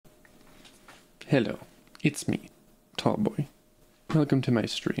Hello, it's me, TallBoy. Welcome to my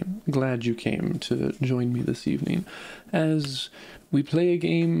stream. Glad you came to join me this evening as we play a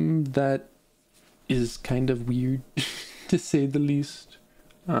game that is kind of weird, to say the least.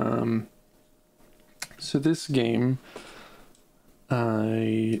 So this game,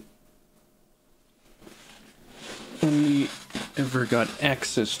 I only ever got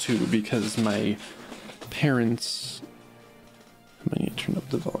access to because my parents... I need to turn up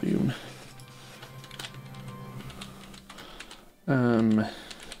the volume.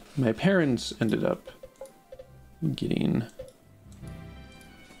 My parents ended up getting,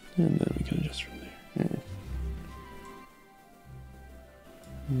 and then we can adjust from there.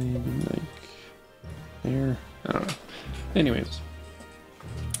 Maybe like there. I don't know. Anyways,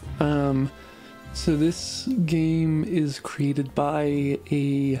 so this game is created by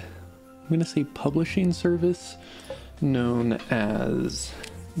I'm gonna say publishing service known as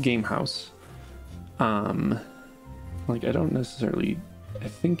Gamehouse. Like, I don't necessarily... I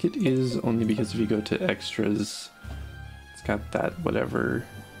think it is only because if you go to extras, it's got that whatever,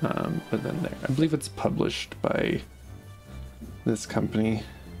 but then there. I believe it's published by this company.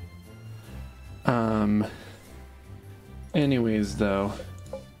 Anyways, though,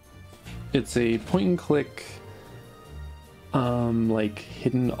 it's a point-and-click, like,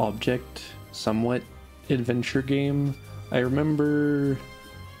 hidden object, somewhat adventure game. I remember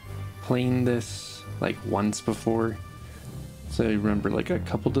playing this, like, once before. So I remember like a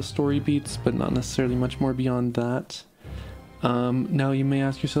couple of the story beats, but not necessarily much more beyond that. Now you may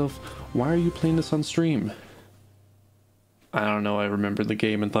ask yourself, why are you playing this on stream? I don't know, I remembered the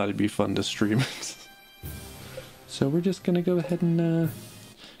game and thought it'd be fun to stream it. So we're just gonna go ahead and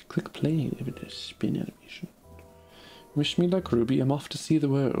click play with this spin animation. Wish me luck, Ruby, I'm off to see the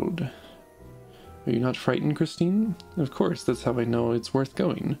world. Are you not frightened, Christine? Of course, that's how I know it's worth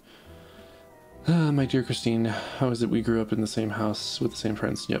going. My dear Christine, how is it we grew up in the same house with the same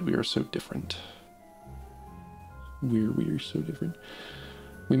friends, yet we are so different? We're so different.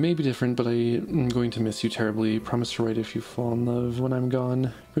 We may be different, but I am going to miss you terribly. Promise to write if you fall in love when I'm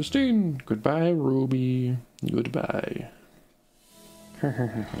gone. Christine! Goodbye, Ruby. Goodbye. There's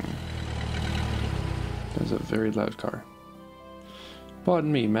a very loud car.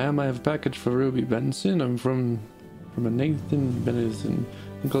 Pardon me, ma'am, I have a package for Ruby Benson. I'm from a Nathan Benson.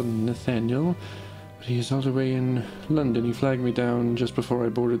 Uncle Nathaniel, but he is all the way in London. He flagged me down just before I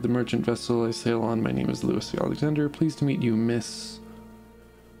boarded the merchant vessel I sail on. My name is Lewis Alexander. Pleased to meet you, Miss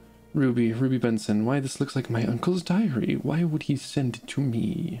Ruby Benson. Why, this looks like my uncle's diary. Why would he send it to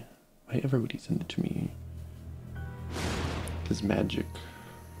me? Why ever would he send it to me? His magic.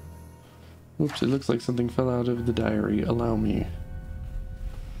 Oops, it looks like something fell out of the diary. Allow me.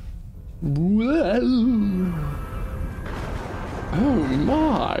 Whoa. Oh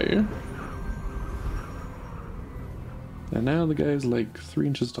my! And now the guy's like 3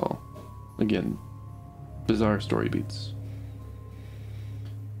 inches tall. Again, bizarre story beats.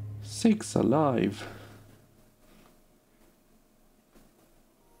 Sakes alive!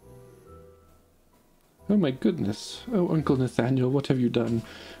 Oh my goodness! Oh, Uncle Nathaniel, what have you done?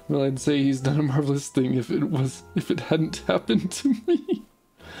 Well, I'd say he's done a marvelous thing if it hadn't happened to me.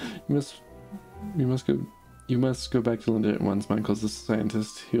 You must go back to London at once. My uncle's a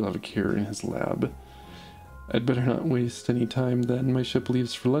scientist. He'll have a cure in his lab. I'd better not waste any time then. My ship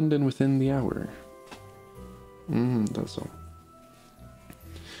leaves for London within the hour. That's all.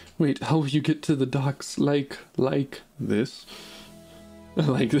 Wait, how will you get to the docks like this?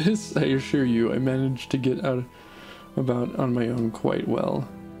 Like this? I assure you, I managed to get out about on my own quite well.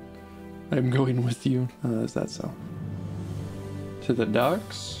 I'm going with you. Is that so? To the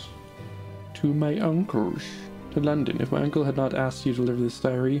docks? To my uncle's. To London. If my uncle had not asked you to deliver this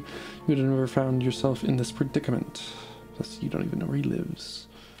diary, you would have never found yourself in this predicament. Plus, you don't even know where he lives.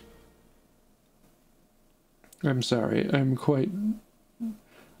 I'm sorry,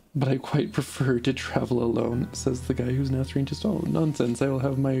 but I quite prefer to travel alone, says the guy who's now 3 inches tall. Nonsense, I will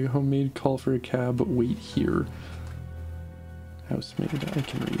have my homemade call for a cab wait here. Housemaid, I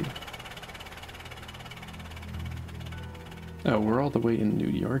can read. Oh, we're all the way in New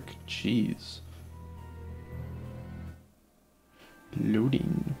York? Jeez.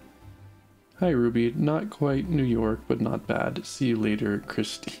 Loading. Hi, Ruby. Not quite New York, but not bad. See you later,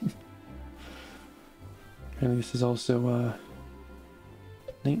 Christine. And this is also,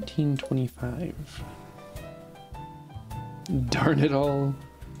 1925. Darn it all.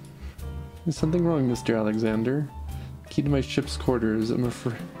 There's something wrong, Mr. Alexander. Key to my ship's quarters. I'm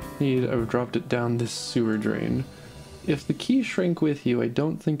afraid I've dropped it down this sewer drain. If the key shrank with you, I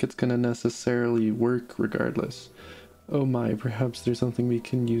don't think it's gonna necessarily work regardless. Oh my, perhaps there's something we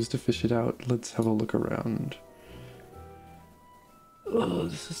can use to fish it out. Let's have a look around. Oh,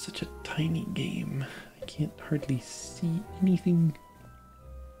 this is such a tiny game. I can't hardly see anything.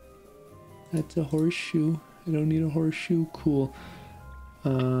 That's a horseshoe. I don't need a horseshoe. Cool.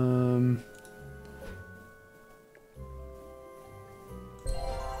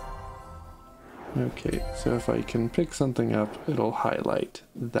 Okay, so if I can pick something up, it'll highlight.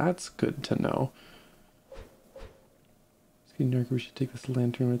 That's good to know. It's getting darker. We should take this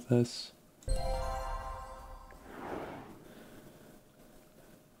lantern with us.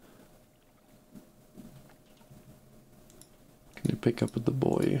 Can I pick up with the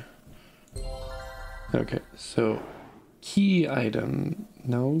boy? Okay, so key item.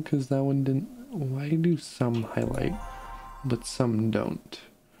 No, because that one didn't. Why do some highlight, but some don't?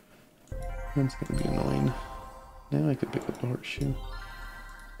 That's gonna be annoying. Now I could pick up the horseshoe.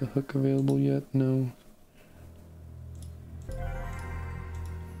 The hook available yet? No.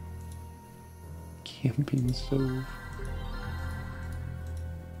 Camping stove.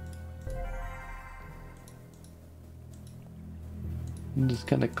 I'm just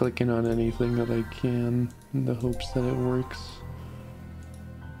kind of clicking on anything that I can in the hopes that it works.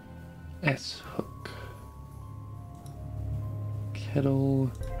 S hook.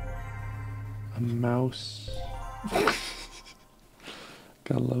 Kettle. A mouse.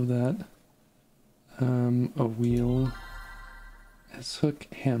 Gotta love that. A wheel. S hook,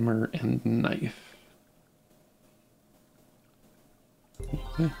 hammer, and knife.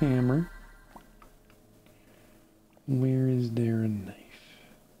 The hammer. Where is there a knife?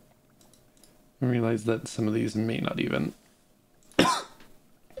 I realize that some of these may not even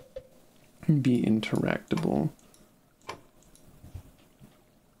be interactable.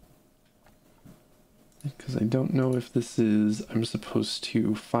 Because I don't know if this is, I'm supposed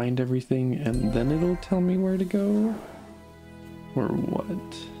to find everything and then it'll tell me where to go? Or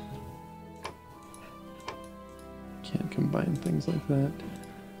what? Can't combine things like that.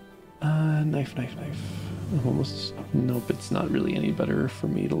 Knife. Almost, nope, it's not really any better for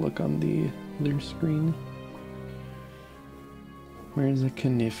me to look on the other screen. Where's a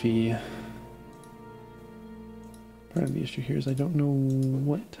kniffy? Part of the issue here is I don't know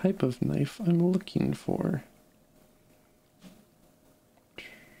what type of knife I'm looking for.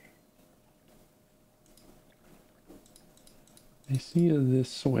 I see it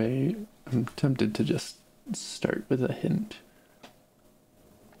this way. I'm tempted to just start with a hint.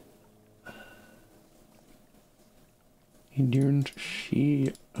 I don't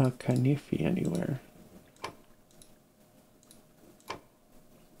see a kniffy anywhere.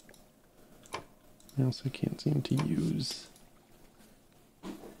 I also can't seem to use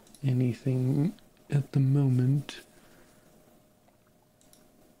anything at the moment.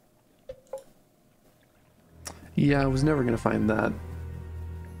 Yeah, I was never going to find that.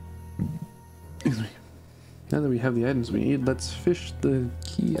 Excuse me. Now that we have the items we need, let's fish the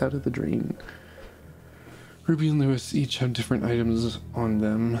key out of the drain. Ruby and Lewis each have different items on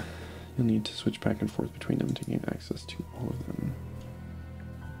them. You'll need to switch back and forth between them to gain access to all of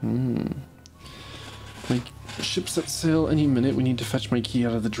them. My ship sets sail any minute. We need to fetch my key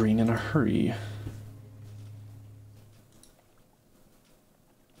out of the drain in a hurry.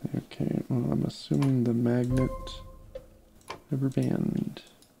 Okay, well, I'm assuming the magnet, rubber band,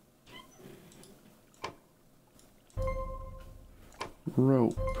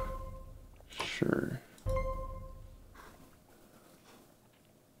 rope, sure.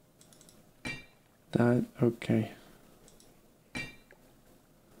 That, okay.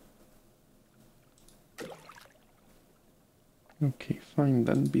 Okay, fine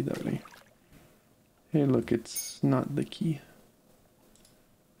then, be that way. Hey look, it's not the key.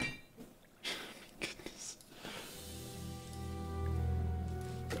 Goodness.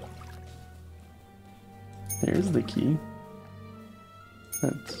 There's the key.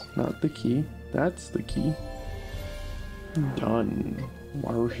 That's not the key. That's the key. Done.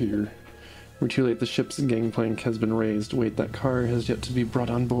 While we're here. We're too late. The ship's gangplank has been raised. Wait, that car has yet to be brought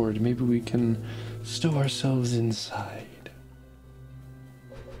on board. Maybe we can stow ourselves inside.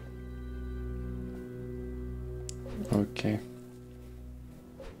 Okay.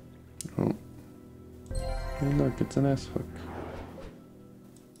 Oh. Hey look, it's an S-hook.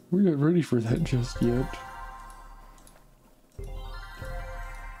 We're not ready for that just yet.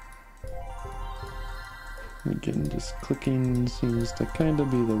 Again, just clicking seems to kind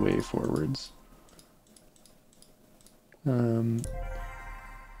of be the way forwards.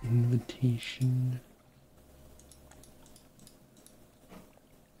 Invitation.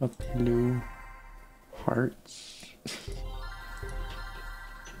 A pillow. Hearts.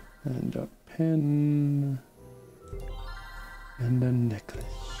 And a pen. And a necklace.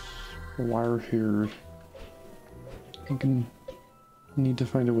 Wire here. I can need to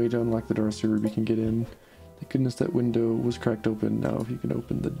find a way to unlock the door so Ruby can get in. Thank goodness that window was cracked open. Now if you can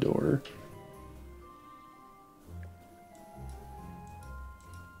open the door.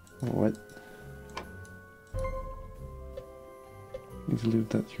 What? Need to loop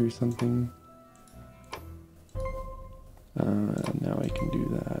that through something. Now I can do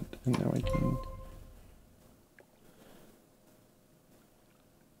that, and now I can...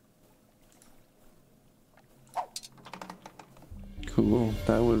 Cool,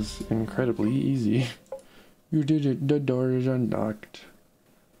 that was incredibly easy. You did it, the door is unlocked.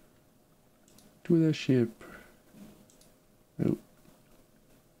 To the ship. Oh.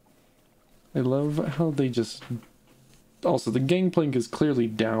 I love how they just... Also, the gangplank is clearly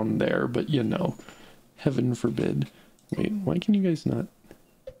down there, but you know, heaven forbid. Wait, why can you guys not...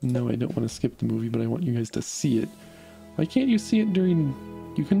 No, I don't want to skip the movie, but I want you guys to see it. Why can't you see it during...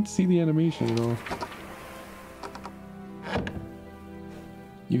 You couldn't see the animation at all.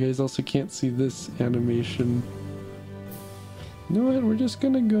 You guys also can't see this animation. You know what, we're just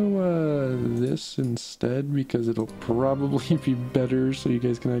gonna go this instead, because it'll probably be better so you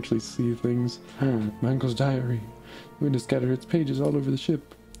guys can actually see things. My uncle's diary. The wind has scattered its pages all over the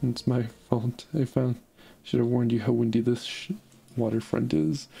ship. It's my fault. Should have warned you how windy this waterfront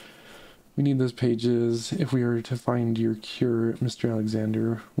is. We need those pages if we are to find your cure, Mr.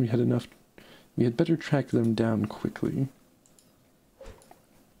 Alexander. We had better track them down quickly.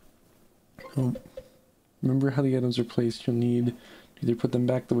 Oh, remember how the items are placed. You'll need to either put them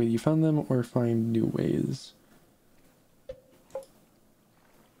back the way you found them or find new ways.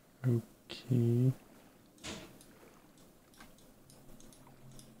 Okay.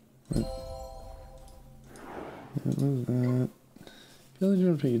 What was that?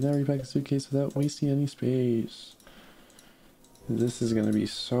 Villager page. Now repack the suitcase without wasting any space. This is gonna be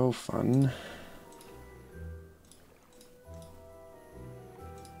so fun.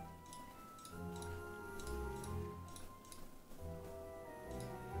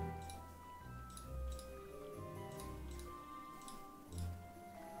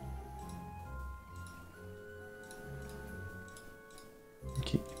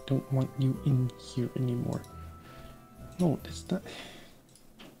 Okay, I don't want you in here anymore. No, it's not.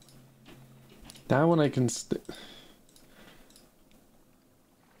 That one I can okay,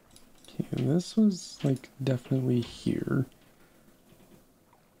 and this was like definitely here.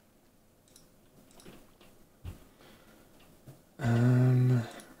 Where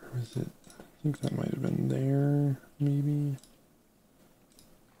was it? I think that might have been there, maybe.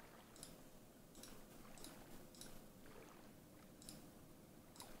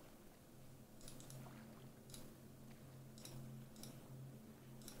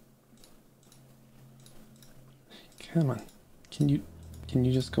 Come on. Can you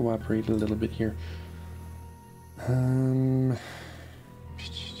just cooperate a little bit here?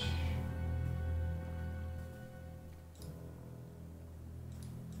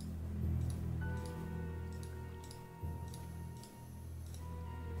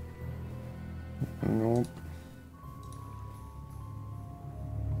 Nope.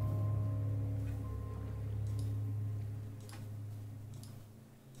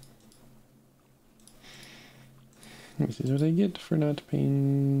 This is what I get for not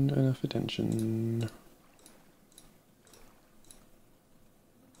paying enough attention.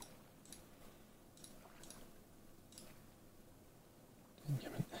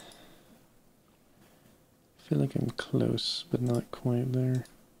 Damn it. I feel like I'm close, but not quite there.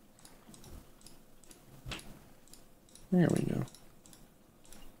 There we go.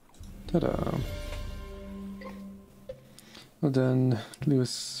 Ta-da! Well done.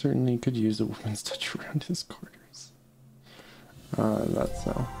 Lewis certainly could use a woman's touch around his quarters. That's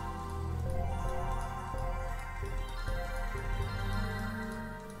so.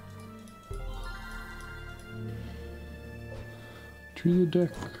 To the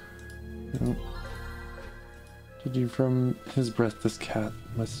deck. No. Judging from his breath, this cat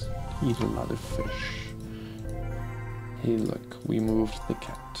must eat a lot of fish. Hey look, we moved the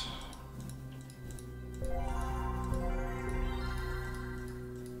cat.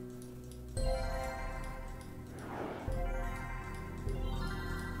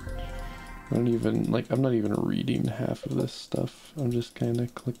 I'm not even reading half of this stuff. I'm just kind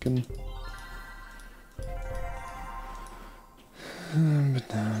of clicking.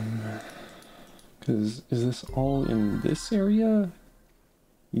 Because is this all in this area?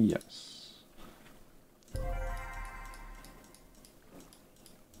 Yes.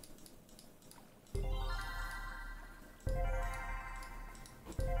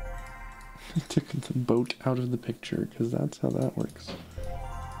 I took the boat out of the picture because that's how that works.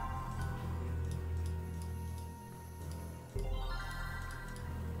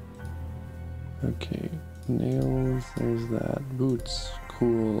 Okay, nails, there's that. Boots,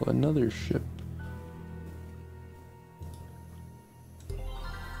 cool. Another ship.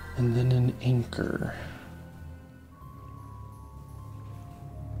 And then an anchor.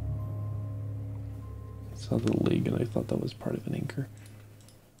 I saw the leg and I thought that was part of an anchor.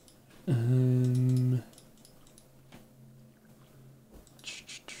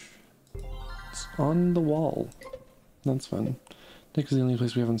 It's on the wall. That's fun. Nick is the only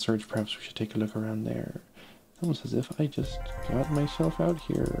place we haven't searched. Perhaps we should take a look around there. Almost as if I just got myself out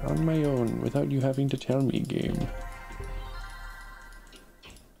here on my own without you having to tell me, game.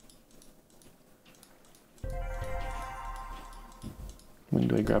 When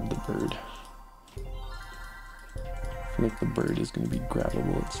do I grab the bird? I feel like the bird is going to be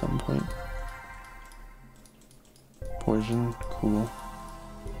grabbable at some point. Poison, cool.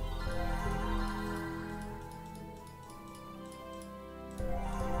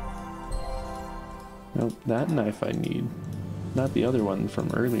 Nope, that knife I need. Not the other one from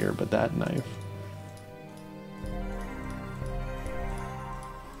earlier, but that knife.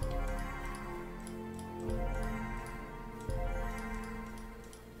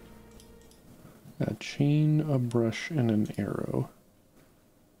 A chain, a brush, and an arrow.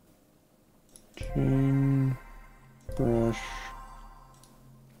 Chain, brush,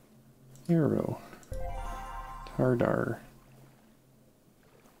 arrow. Tardar.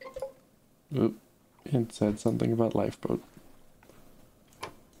 Oop. It said something about lifeboat.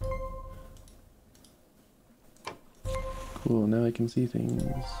 Cool, now I can see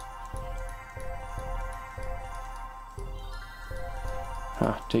things.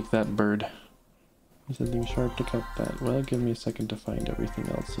 Ha, take that bird. There's something sharp to cut that. Well, give me a second to find everything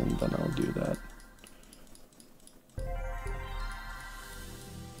else and then I'll do that.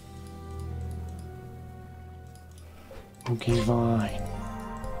 Okay, fine.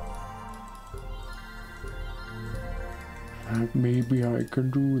 Maybe I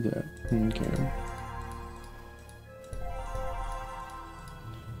could do that. Okay.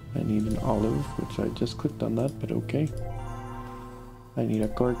 I need an olive, which I just clicked on that, but okay. I need a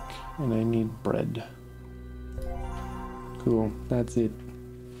cork, and I need bread. Cool, that's it.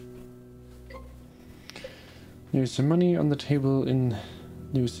 There's some money on the table in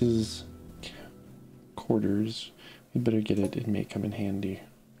Lewis's quarters. We'd better get it, it may come in handy.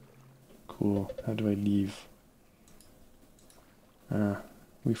 Cool, how do I leave?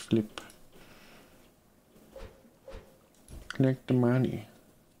 We flip. Collect the money.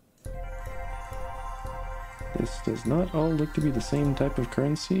 This does not all look to be the same type of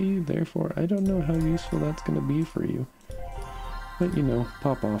currency, therefore I don't know how useful that's going to be for you. But you know,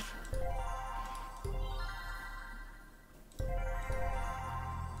 pop off.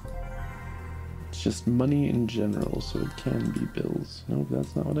 It's just money in general, so it can be bills. Nope,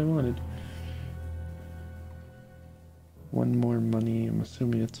 that's not what I wanted. One more money, I'm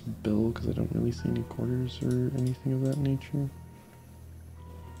assuming it's a bill because I don't really see any quarters or anything of that nature.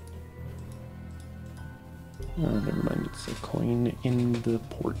 Oh, never mind, it's a coin in the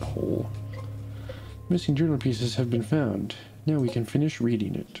porthole. Missing journal pieces have been found. Now we can finish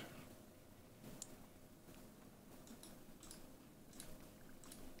reading it.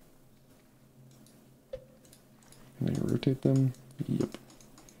 Can I rotate them? Yep.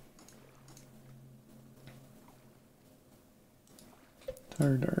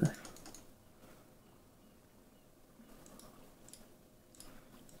 Tardar.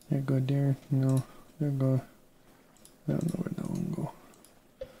 There go there. No. There go. I don't know where that one go.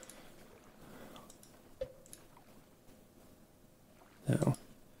 No.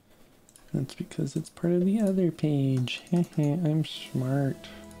 That's because it's part of the other page. I'm smart.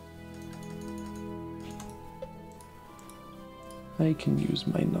 I can use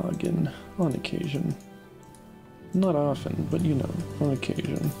my noggin on occasion. Not often, but you know, on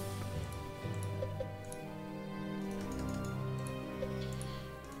occasion.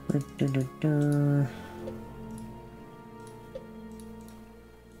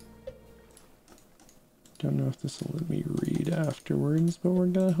 Don't know if this will let me read afterwards, but we're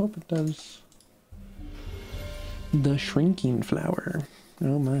gonna hope it does. The shrinking flower.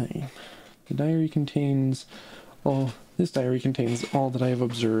 Oh my. The diary contains all. This diary contains all that I have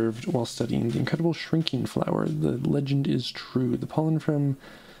observed while studying the incredible shrinking flower. The legend is true. The pollen from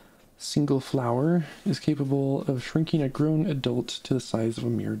single flower is capable of shrinking a grown adult to the size of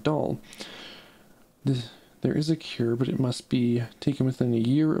a mere doll. There is a cure, but it must be taken within a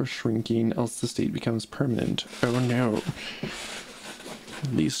year of shrinking, else the state becomes permanent. Oh no.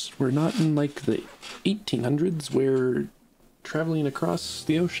 At least we're not in like the 1800s where traveling across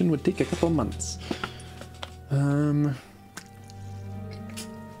the ocean would take a couple months.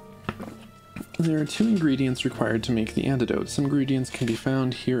 There are 2 ingredients required to make the antidote. Some ingredients can be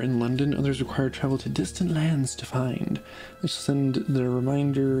found here in London, others require travel to distant lands to find. I shall send the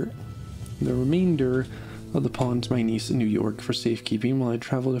remainder of the pawn to my niece in New York for safekeeping while I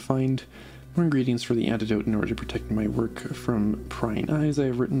travel to find more ingredients for the antidote in order to protect my work from prying eyes. I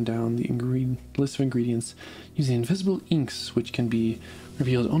have written down the list of ingredients using invisible inks, which can be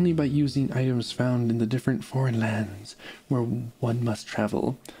revealed only by using items found in the different foreign lands where one must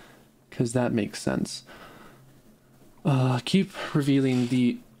travel. Because that makes sense. Keep revealing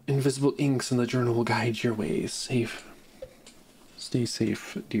the invisible inks and the journal will guide your ways. Stay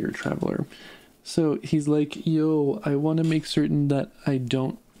safe, dear traveler. So he's like, yo, I want to make certain that I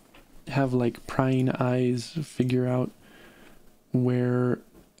don't have like prying eyes figure out where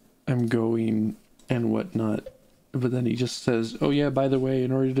I'm going and whatnot. But then he just says, oh yeah, by the way,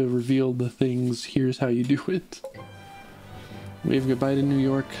 in order to reveal the things, here's how you do it. Wave goodbye to New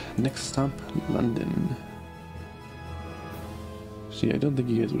York. Next stop, London. See, I don't think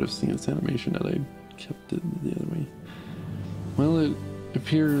you guys would have seen this animation that I kept it the other way. Well, it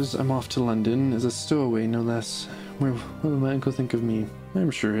appears I'm off to London as a stowaway, no less. What will my uncle think of me?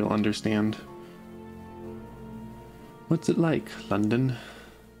 I'm sure he'll understand. What's it like, London?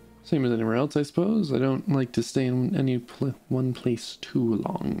 Same as anywhere else, I suppose. I don't like to stay in any one place too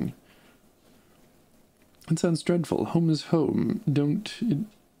long. It sounds dreadful. Home is home. Don't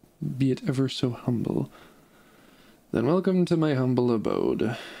be it ever so humble. Then welcome to my humble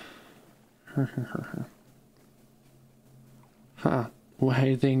abode. Ha!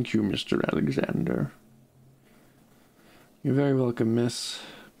 Why, thank you, Mr. Alexander. You're very welcome, miss,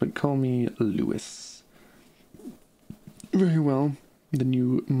 but call me Lewis. Very well. Then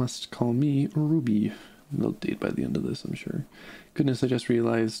you must call me Ruby. They'll date by the end of this, I'm sure. Goodness, I just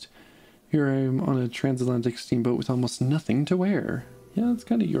realized. Here I am on a transatlantic steamboat with almost nothing to wear. Yeah, that's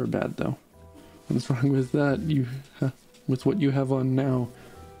kind of your bad, though. What's wrong with that? With what you have on now?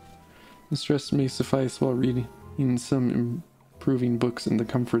 This dress may suffice while reading some improving books in the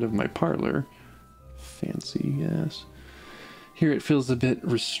comfort of my parlor. Fancy, yes. Here it feels a bit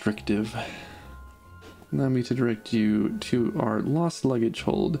restrictive. Allow me to direct you to our lost luggage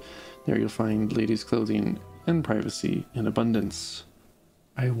hold. There you'll find ladies' clothing and privacy in abundance.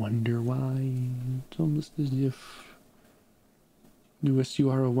 I wonder why. It's almost as if... Lewis, you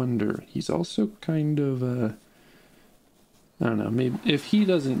are a wonder. He's also kind of a... I don't know, maybe if he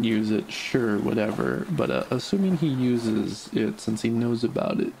doesn't use it, sure, whatever. But assuming he uses it since he knows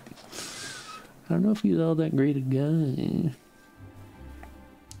about it, I don't know if he's all that great a guy.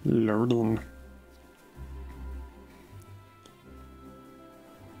 Learning.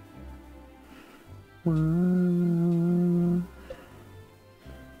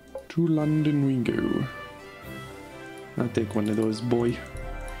 To London we go. I'll take one of those, boy.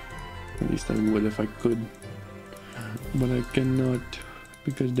 At least I would if I could. But I cannot,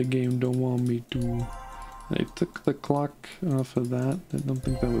 because the game don't want me to. I took the clock off of that. I don't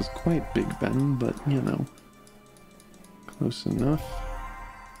think that was quite Big Ben, but you know. Close enough.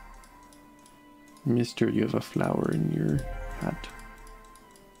 Mister, you have a flower in your hat.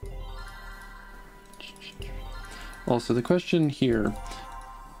 Also, the question here,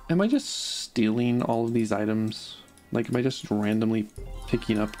 am I just stealing all of these items? Like, am I just randomly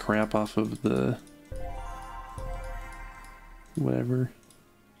picking up crap off of the... whatever?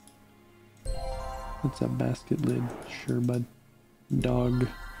 What's that basket lid? Sure, bud. Dog.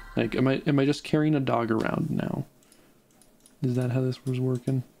 Like, am I just carrying a dog around now? Is that how this was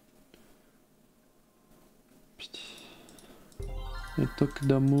working? I took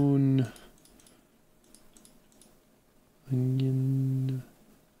the moon. Onion.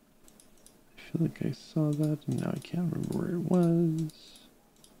 I feel like I saw that, and now I can't remember where it was.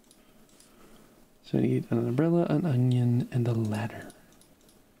 So I need an umbrella, an onion, and a ladder.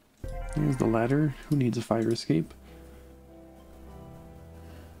 There's the ladder. Who needs a fire escape?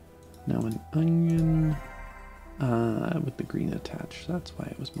 Now an onion with the green attached. That's why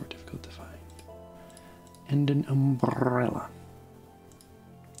it was more difficult to find. And an umbrella.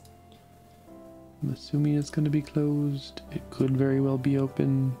 I'm assuming it's going to be closed. It could very well be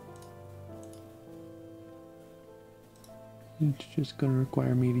open. It's just going to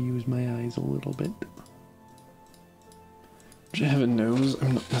require me to use my eyes a little bit. Which heaven knows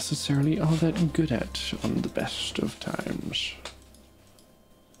I'm not necessarily all that good at on the best of times.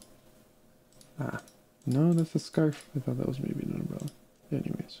 Ah, no, that's a scarf. I thought that was maybe an umbrella.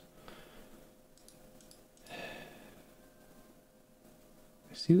 Anyways.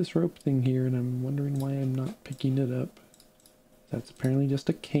 see this rope thing here, and I'm wondering why I'm not picking it up. That's apparently just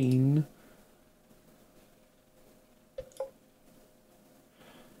a cane.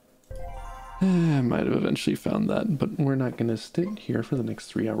 I might have eventually found that, but we're not going to sit here for the next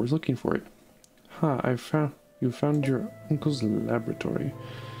 3 hours looking for it. You found your uncle's laboratory.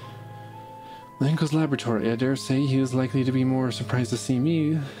 My uncle's laboratory. I dare say he is likely to be more surprised to see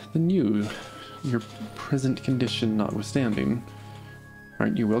me than you, your present condition notwithstanding.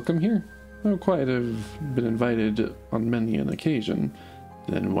 Aren't you welcome here? Oh, quite. I've been invited on many an occasion.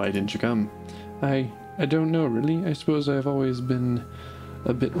 Then why didn't you come? I don't know, really. I suppose I've always been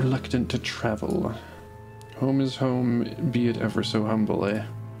a bit reluctant to travel. Home is home, be it ever so humble, eh?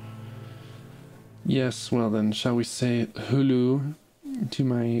 Yes, well then, shall we say hulu to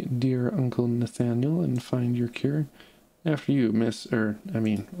my dear Uncle Nathaniel and find your cure? After you,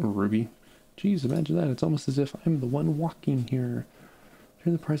 Ruby. Jeez, imagine that. It's almost as if I'm the one walking here.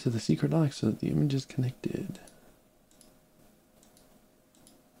 Turn the price of the secret lock so that the image is connected.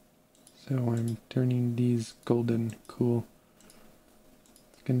 So I'm turning these golden. Cool.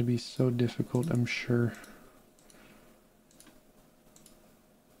 It's going to be so difficult, I'm sure.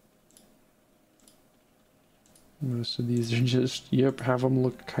 Most of these are just, yep, have them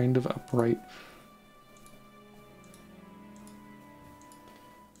look kind of upright.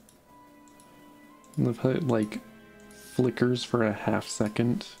 And the it like flickers for a half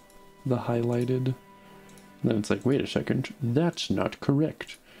second, the highlighted. And then it's like, wait a second, that's not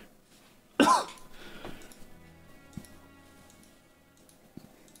correct.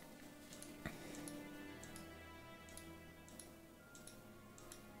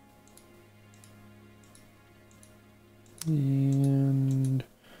 And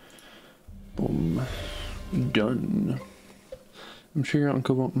boom, done. I'm sure your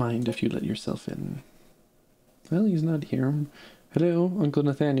uncle won't mind if you let yourself in. Well, he's not here. Hello, Uncle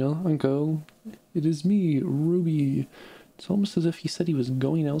Nathaniel. Uncle, it is me, Ruby. It's almost as if he said he was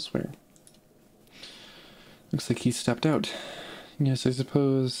going elsewhere. Looks like he stepped out. Yes, I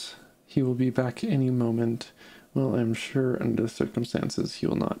suppose he will be back any moment. Well, I'm sure under the circumstances he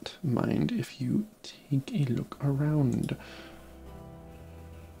will not mind if you take a look around.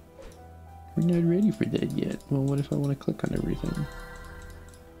 We're not ready for that yet. Well, what if I want to click on everything? Am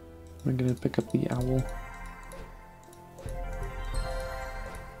I going to pick up the owl?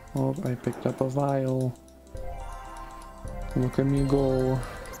 Oh, I picked up a vial. Look at me go.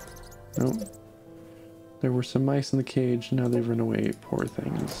 Nope. There were some mice in the cage, now they've run away, poor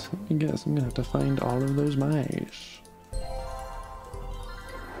things. I guess I'm gonna have to find all of those mice.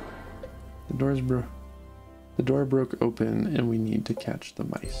 The door broke open and we need to catch the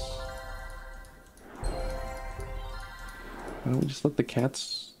mice. Why don't we just let the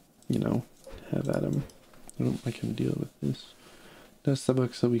cats, you know, have at them? I can deal with this. Dust the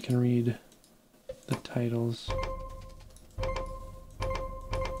book so we can read the titles.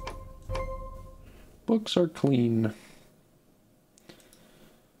 Books are clean.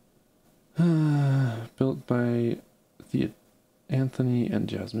 Built by the Anthony and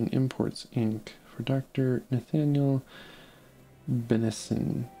Jasmine Imports Inc. for Dr. Nathaniel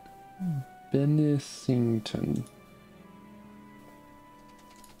Benissington.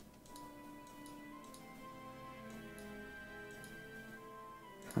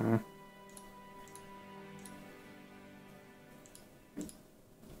 Huh.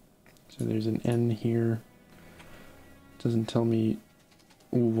 So there's an N here. It doesn't tell me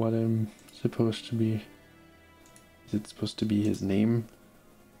what I'm supposed to be. Is it supposed to be his name?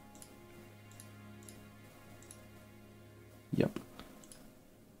 Yep.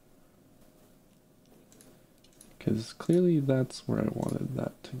 Because clearly that's where I wanted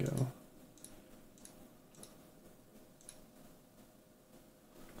that to go.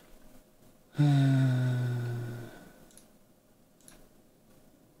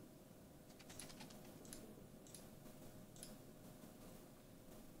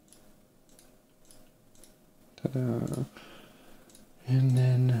 Ta-da. And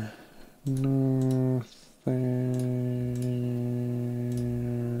then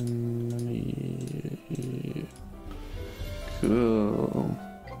cool.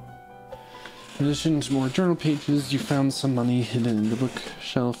 In addition to more journal pages, you found some money hidden in the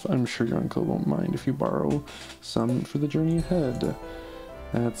bookshelf. I'm sure your uncle won't mind if you borrow some for the journey ahead.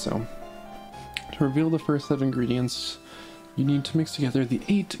 That's so. To reveal the first set of ingredients, you need to mix together the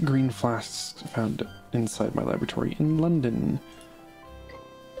 8 green flasks found inside my laboratory in London.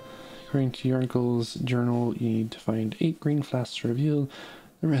 According to your uncle's journal, you need to find 8 green flasks to reveal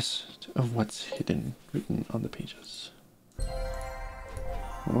the rest of what's written on the pages.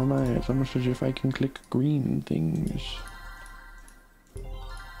 Oh my, it's almost as if I can click green things.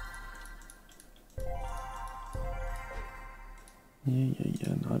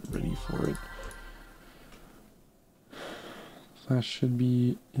 Yeah, not ready for it. That should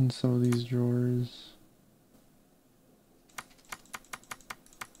be in some of these drawers.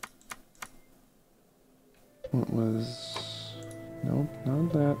 What was... Nope,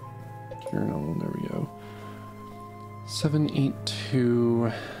 not that. Journal, there we go.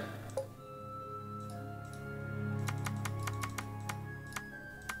 782.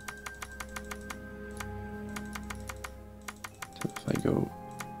 So if I go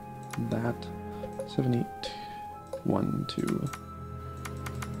that, 78112.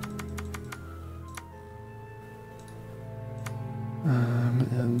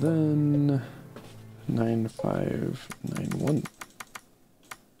 And then 9591.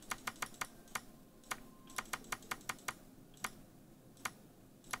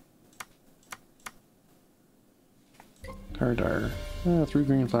 Cardar. 3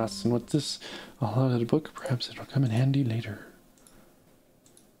 green flasks. And what's this? I'll hold out a book. Perhaps it'll come in handy later.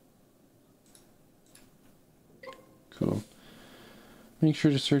 Cool. Make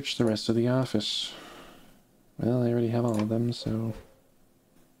sure to search the rest of the office. Well, I already have all of them, so...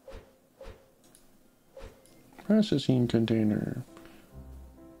 Processing container.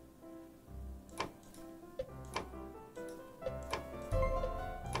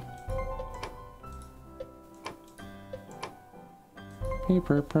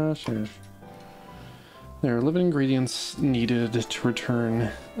 Paper processed. There are 11 ingredients needed to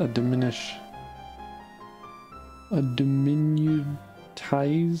return a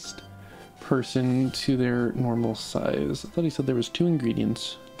diminutized person to their normal size. I thought he said there was 2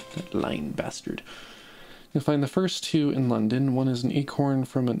 ingredients. That lying bastard. You'll find the first 2 in London. One is an acorn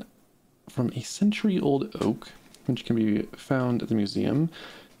from a century-old oak, which can be found at the museum.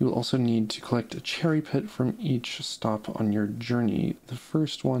 You will also need to collect a cherry pit from each stop on your journey. The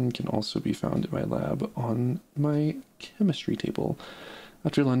first one can also be found in my lab on my chemistry table.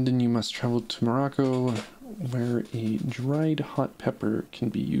 After London, you must travel to Morocco, where a dried hot pepper can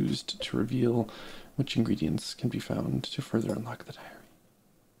be used to reveal which ingredients can be found to further unlock the diary.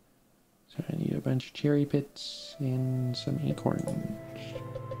 So I need a bunch of cherry pits and some acorns.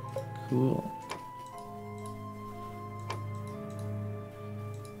 Cool.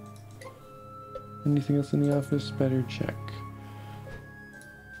 Anything else in the office? Better check.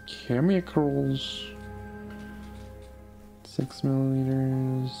 Chemicals. 6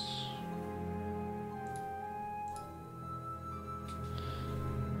 milliliters.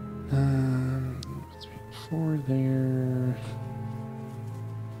 Let's make 4 there.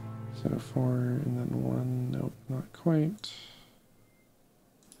 So 4 and then 1. Nope, not quite.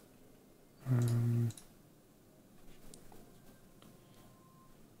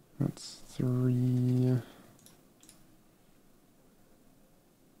 That's 3.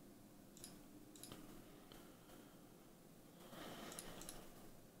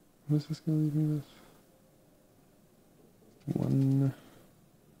 What is this going to leave me with? 1.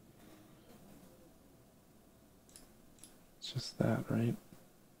 It's just that, right?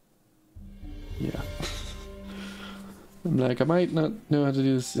 Yeah. I'm like, I might not know how to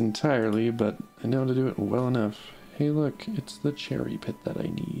do this entirely, but I know how to do it well enough. Hey look, it's the cherry pit that I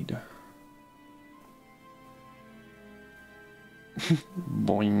need.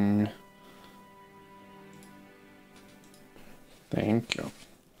 Boing. Thank you.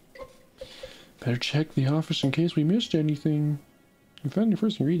 Better check the office in case we missed anything. You found your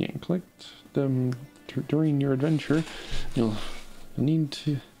first ingredient. Collect them during your adventure. You'll need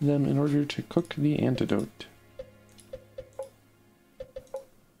them in order to cook the antidote.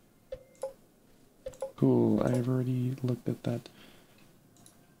 Cool, I've already looked at that.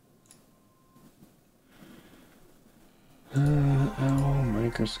 Owl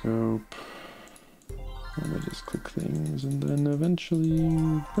microscope. I'm gonna just click things and then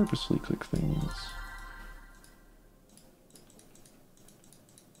eventually purposely click things.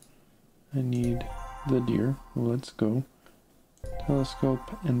 I need the deer. Let's go.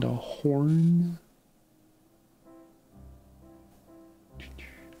 Telescope and a horn.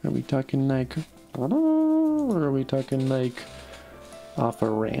 Are we talking like, or are we talking like off a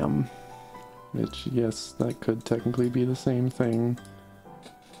ram? Which, yes, that could technically be the same thing.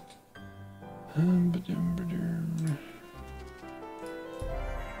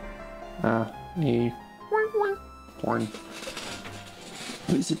 Ah, a horn.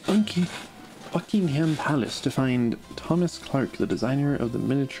 Visit Buckingham Palace to find Thomas Clark, the designer of the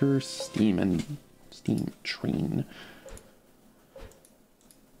miniature steam train.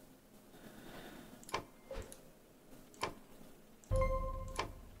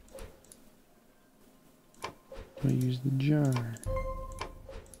 I use the jar.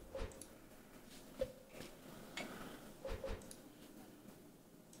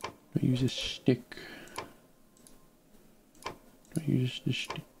 I use a stick. I use the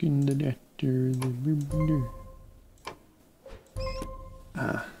stick in the letter.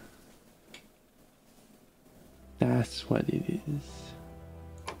 Ah. That's what it is.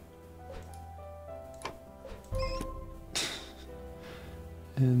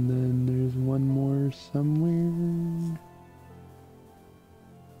 And then there's one more somewhere.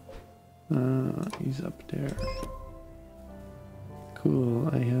 He's up there. Cool,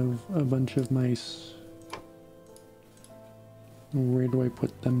 I have a bunch of mice. Where do I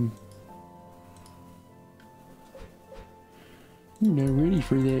put them? I'm not ready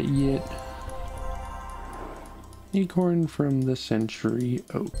for that yet. Acorn from the century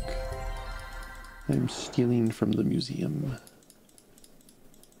oak. I'm stealing from the museum.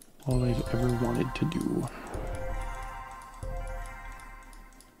 All I've ever wanted to do.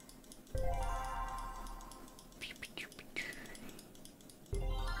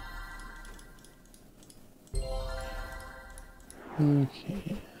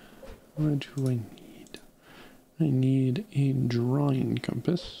 Okay, what do I need? I need a drawing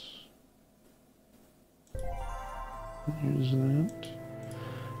compass. Here's that.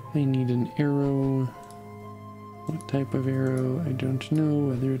 I need an arrow. What type of arrow? I don't know.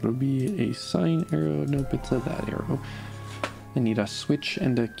 Whether it'll be a sine arrow. Nope, it's a that arrow. I need a switch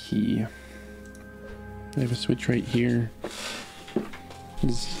and a key. I have a switch right here.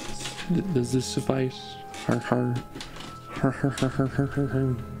 Does this suffice? Har har. Har har har har har har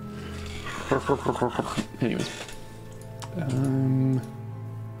har. Har har har har har. Anyways.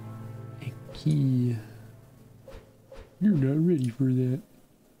 A key. You're not ready for that.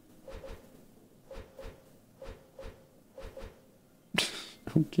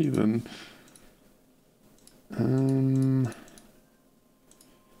 Okay then.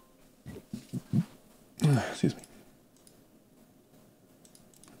 Excuse me.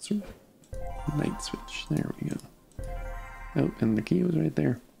 That's right. Night switch. There we go. Oh, and the key was right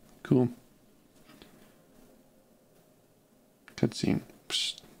there. Cool. Cutscene.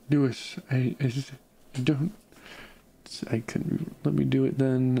 Do it. I don't. I couldn't. Let me do it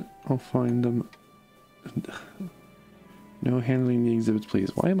then. I'll find them. No handling the exhibits, please.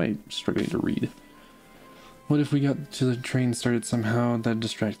 Why am I struggling to read? What if we got to the train started somehow? That'd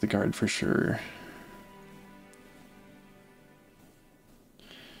distract the guard for sure.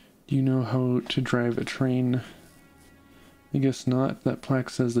 Do you know how to drive a train? I guess not. That plaque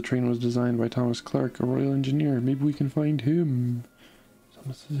says the train was designed by Thomas Clark, a royal engineer. Maybe we can find him. It's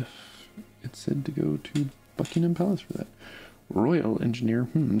almost as if it said to go to Buckingham Palace for that. Royal engineer?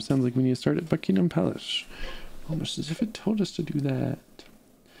 Sounds like we need to start at Buckingham Palace. Almost as if it told us to do that.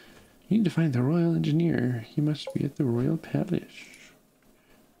 You need to find the royal engineer. He must be at the royal palace.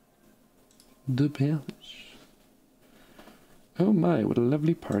 The palace. Oh my, what a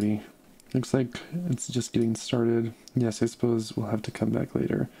lovely party. Looks like it's just getting started. Yes, I suppose we'll have to come back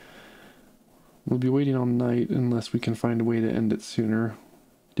later. We'll be waiting all night unless we can find a way to end it sooner.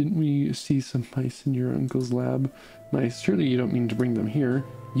 Didn't we see some mice in your uncle's lab? Mice? Surely you don't mean to bring them here.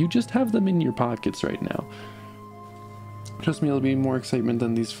 You just have them in your pockets right now. Trust me, it'll be more excitement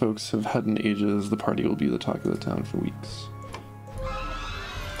than these folks have had in ages. The party will be the talk of the town for weeks.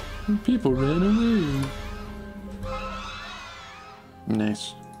 People ran away.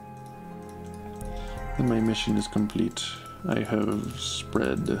 Nice. And my mission is complete. I have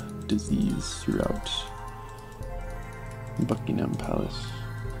spread disease throughout Buckingham Palace.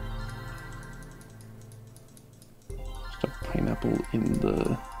 Just a pineapple in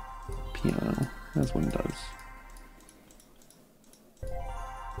the piano, as one does.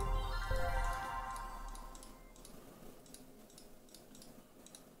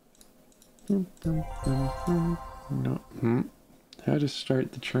 No. How to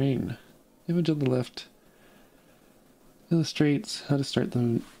start the train. Image on the left illustrates how to start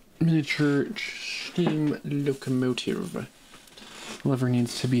the miniature steam locomotive. The lever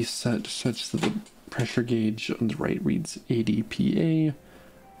needs to be set such that the pressure gauge on the right reads 80 PA.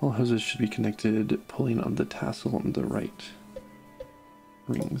 All hoses should be connected. Pulling on the tassel on the right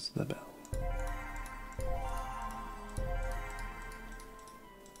rings the bell.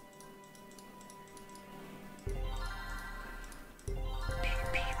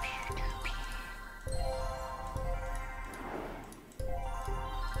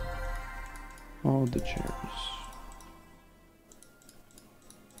 All the chairs.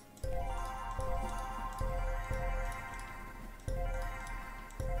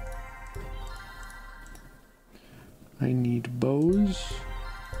 I need bows.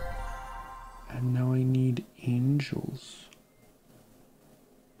 And now I need angels.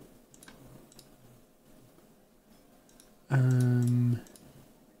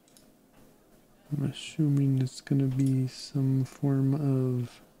 I'm assuming it's gonna be some form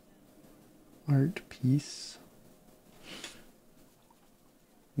of art piece.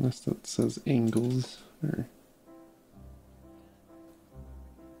 Unless that says angles, or...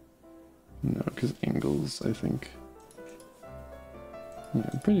 No, because angles, I think... Yeah,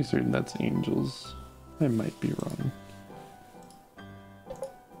 I'm pretty certain that's angels. I might be wrong.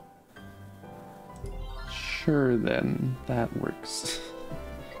 Sure then, that works.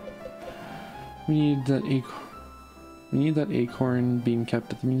 We need that acorn being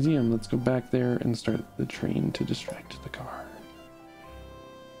kept at the museum. Let's go back there and start the train to distract the car.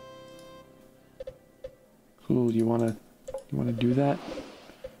 Cool, you wanna do that?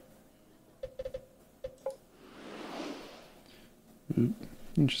 Oop.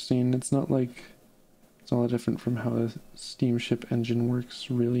 Interesting. It's not like it's all different from how a steamship engine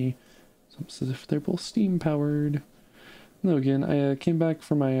works, really. It's almost as if they're both steam powered. No, again, I came back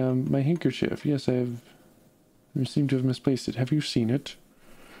for my my handkerchief. Yes, I seem to have misplaced it. Have you seen it?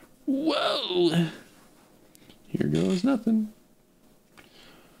 Whoa! Here goes nothing.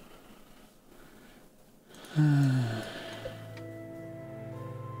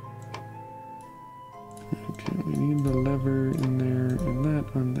 Okay, we need the lever in there and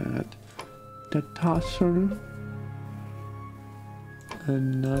that on that. The tassel. A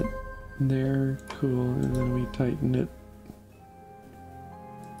nut there, cool, and then we tighten it.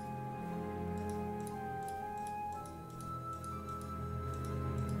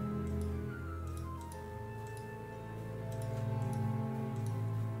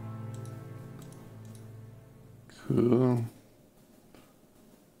 Cool.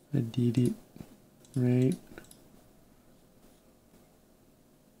 I did it. Right.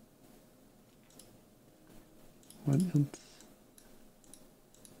 What else?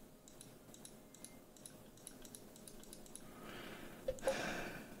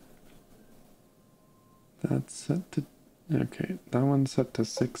 That's set to... Okay, that one's set to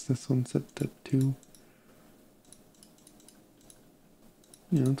 6, this one's set to 2.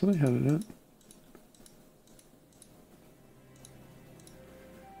 Yeah, that's what I had it at.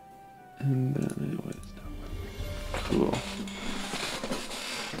 And then it was done. Cool.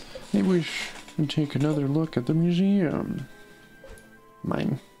 Maybe we should take another look at the museum.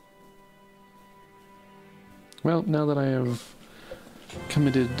 Mine. Well, now that I have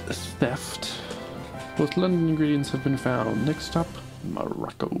committed theft, both London ingredients have been found. Next stop,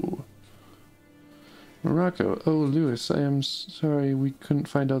 Morocco. Morocco. Oh, Lewis, I am sorry we couldn't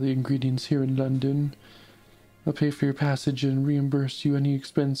find all the ingredients here in London. I'll pay for your passage and reimburse you any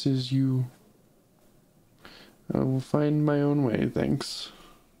expenses you... I will find my own way, thanks.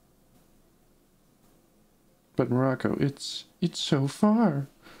 But Morocco, it's so far.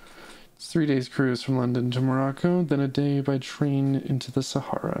 It's 3 days cruise from London to Morocco, then a day by train into the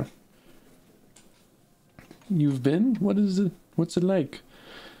Sahara. You've been? What is it? What's it like?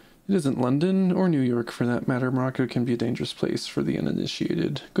 It isn't London, or New York for that matter. Morocco can be a dangerous place for the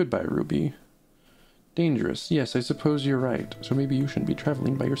uninitiated. Goodbye, Ruby. Dangerous. Yes, I suppose you're right. So maybe you shouldn't be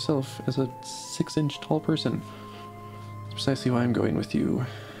traveling by yourself as a 6-inch tall person. That's precisely why I'm going with you.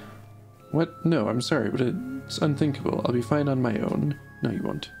 What? No, I'm sorry, but it's unthinkable. I'll be fine on my own. No, you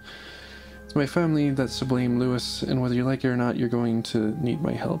won't. It's my family that's to blame, Lewis, and whether you like it or not, you're going to need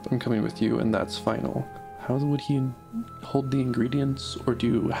my help. I'm coming with you, and that's final. How would he hold the ingredients, or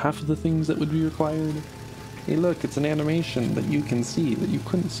do half of the things that would be required? Hey look, it's an animation that you can see that you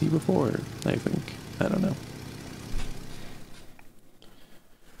couldn't see before, I think. I don't know.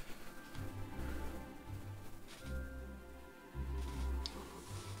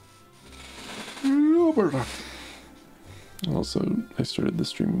 Also, I started the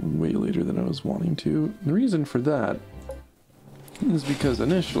stream way later than I was wanting to. The reason for that is because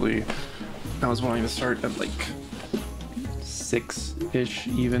initially I was wanting to start at like 6-ish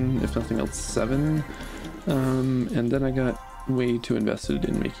even, if nothing else 7. And then I got way too invested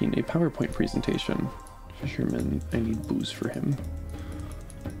in making a PowerPoint presentation. Fisherman, I need booze for him.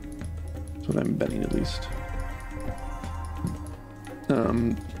 That's what I'm betting, at least.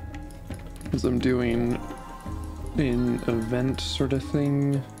 Because I'm doing an event sort of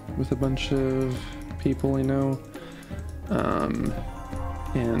thing with a bunch of people I know.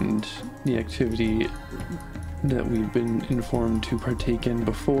 And the activity that we've been informed to partake in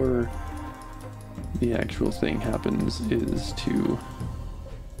before the actual thing happens is to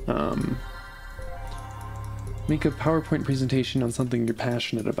make a PowerPoint presentation on something you're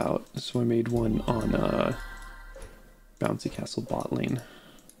passionate about. So I made one on Bouncy Castle bot lane.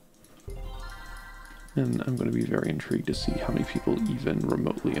 And I'm going to be very intrigued to see how many people even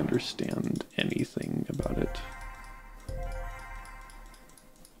remotely understand anything about it.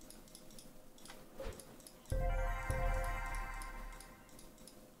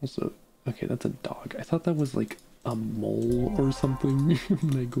 Also, okay, that's a dog. I thought that was like a mole or something.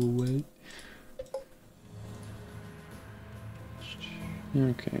 When I go away.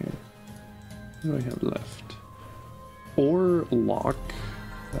 Okay. What do I have left? Or lock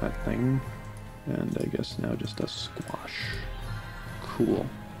that thing. And I guess now just a squash. Cool.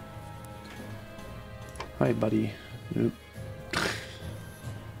 Hi, buddy. Oop.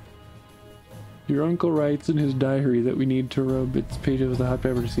 Your uncle writes in his diary that we need to rub its pages with a hot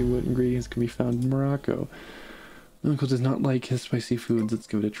pepper to see what ingredients can be found in Morocco. My uncle does not like his spicy foods. Let's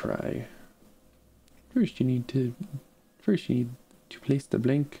give it a try. First you need to place the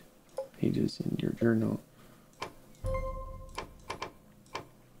blank pages in your journal.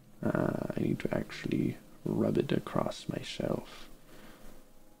 I need to actually rub it across myself.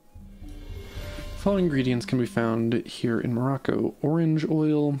 The following ingredients can be found here in Morocco: orange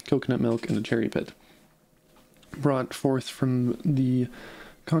oil, coconut milk, and a cherry pit. Brought forth from the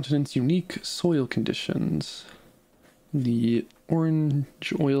continent's unique soil conditions. The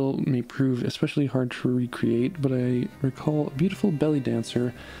orange oil may prove especially hard to recreate, but I recall a beautiful belly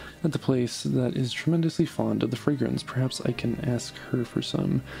dancer at the place that is tremendously fond of the fragrance. Perhaps I can ask her for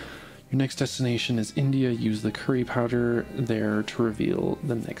some. Your next destination is India. Use the curry powder there to reveal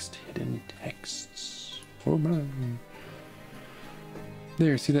the next hidden texts. Oh my.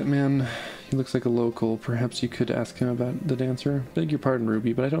 There, see that man? He looks like a local. Perhaps you could ask him about the dancer. Beg your pardon,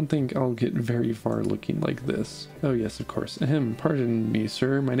 Ruby, but I don't think I'll get very far looking like this. Oh yes, of course. Ahem, pardon me,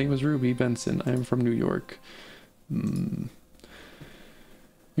 sir. My name is Ruby Benson. I am from New York. We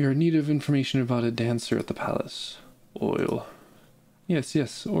are in need of information about a dancer at the palace. Oil.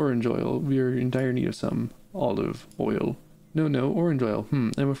 Yes, orange oil. We are in dire need of some. Olive oil. No, orange oil.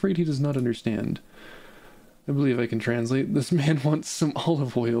 I'm afraid he does not understand. I believe I can translate. This man wants some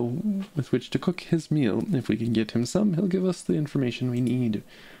olive oil with which to cook his meal. If we can get him some, he'll give us the information we need.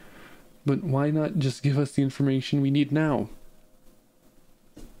 But why not just give us the information we need now?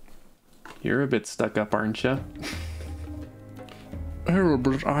 You're a bit stuck up, aren't you? Oh,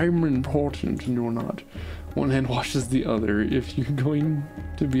 but I'm important and you're not. One hand washes the other. If you're going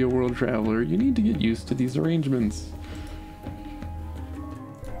to be a world traveler, you need to get used to these arrangements.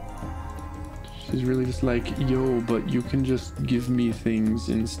 She's really just like, yo, but you can just give me things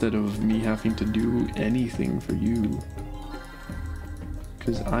instead of me having to do anything for you.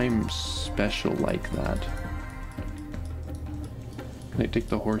 Because I'm special like that. Can I take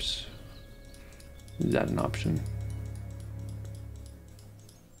the horse? Is that an option?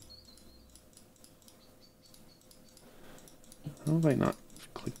 How have I not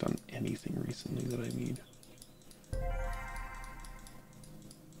clicked on anything recently that I need?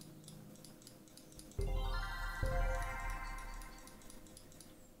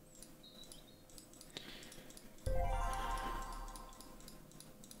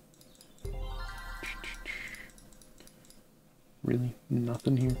 Really?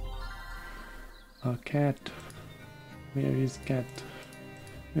 Nothing here? A cat. Where is cat?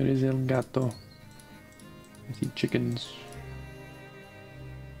 Where is el gato? I see chickens.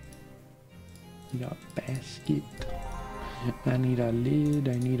 We got basket. I need a lid.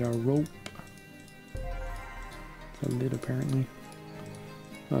 I need a rope. It's a lid apparently.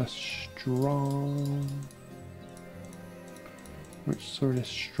 A straw. Which sort of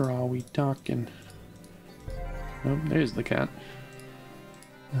straw we talking? Oh, there's the cat.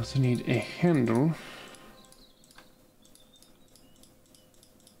 I also need a handle.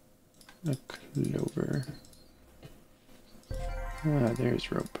 A clover. Ah,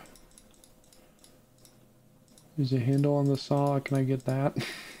 there's rope. There's a handle on the saw. Can I get that?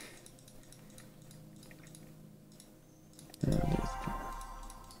 There's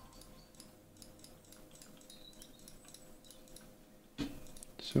the...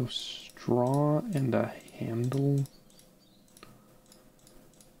 So straw and a handle.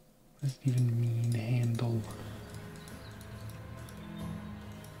 What does it even mean, handle?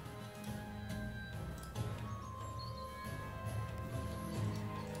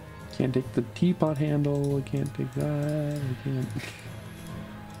 Can't take the teapot handle. I can't take that. I can't.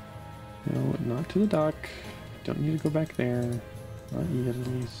 No, not to the dock. Don't need to go back there. Not yet, at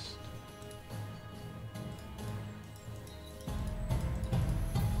least.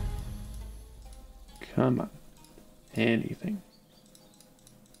 Come on. Anything.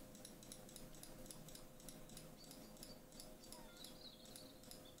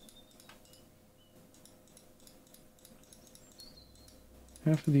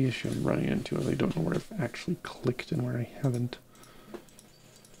 Half of the issue I'm running into is I don't know where I've actually clicked and where I haven't.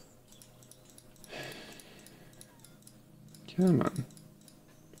 Come on.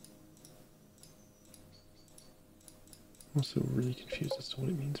 I'm also really confused as to what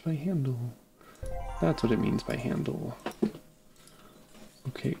it means by handle. That's what it means by handle.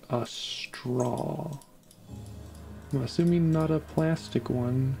 Okay, a straw. I'm assuming not a plastic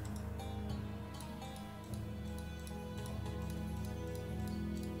one.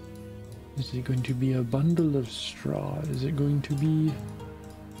 Is it going to be a bundle of straw? Is it going to be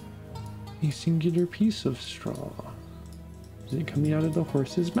a singular piece of straw? Is it coming out of the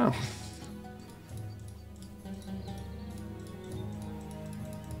horse's mouth?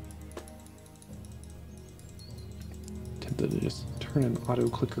 Tempted to just turn an auto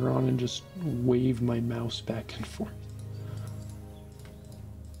clicker on and just wave my mouse back and forth.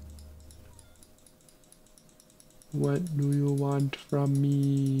 What do you want from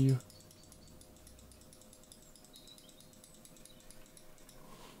me?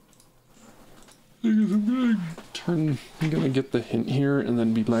 I'm gonna get the hint here and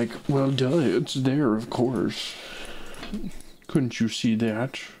then be like, well, duh, it's there, of course. Couldn't you see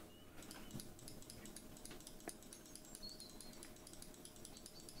that?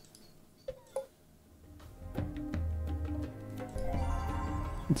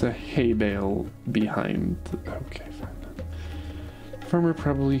 It's a hay bale behind the... Okay, fine. Farmer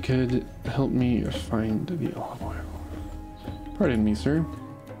probably could help me find the olive oil. Pardon me, sir.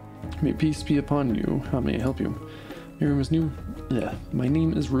 May peace be upon you. How may I help you? Your room is new. Yeah. My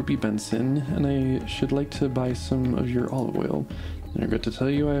name is Ruby Benson, and I should like to buy some of your olive oil. I regret to tell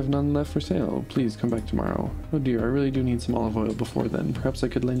you I have none left for sale. Please come back tomorrow. Oh dear, I really do need some olive oil before then. Perhaps I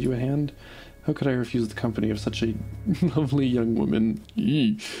could lend you a hand? How could I refuse the company of such a lovely young woman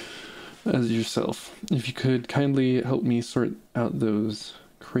as yourself? If you could kindly help me sort out those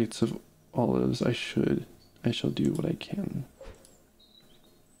crates of olives, I shall do what I can.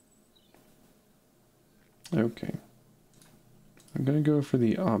 Okay. I'm gonna go for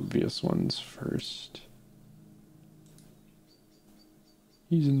the obvious ones first.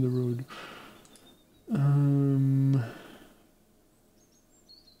 He's in the road.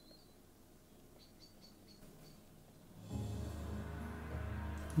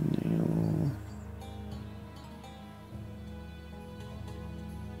 Nail.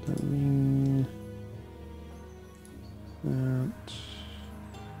 The ring. That.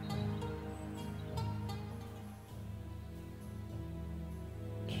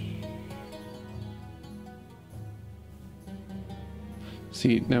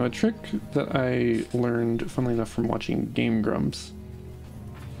 See, now a trick that I learned, funnily enough, from watching Game Grumps,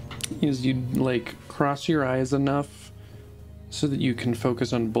 is you like cross your eyes enough so that you can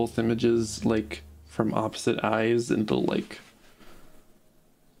focus on both images like from opposite eyes, and it'll like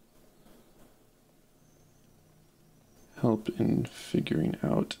help in figuring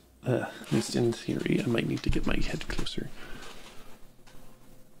out, at least in theory. I might need to get my head closer.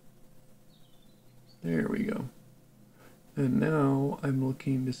 There we go. And now I'm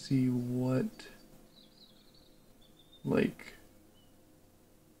looking to see what, like,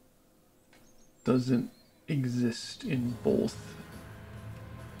 doesn't exist in both.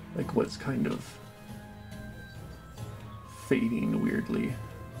 Like, what's kind of fading weirdly.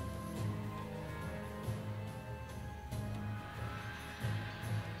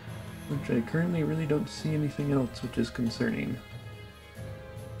 Which I currently really don't see anything else, which is concerning.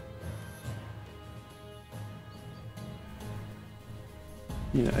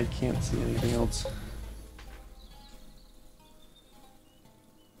 Yeah, I can't see anything else.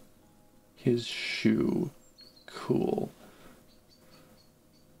 His shoe. Cool.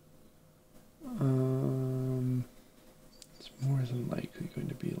 It's more than likely going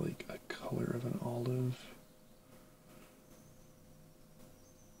to be like a color of an olive.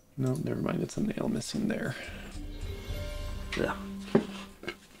 No, never mind, it's a nail missing there. Yeah.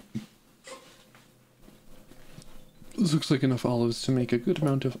 This looks like enough olives to make a good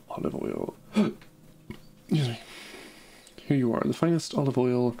amount of olive oil. Excuse me. Here you are, the finest olive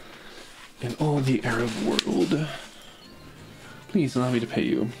oil in all the Arab world. Please allow me to pay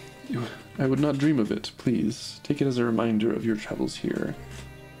you. I would not dream of it. Please, take it as a reminder of your travels here.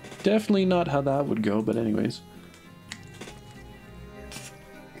 Definitely not how that would go, but anyways.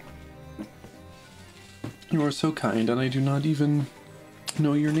 You are so kind, and I do not even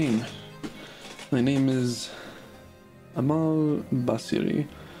know your name. My name is Amal Basiri,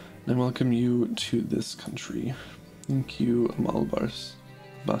 and I welcome you to this country. Thank you, Amal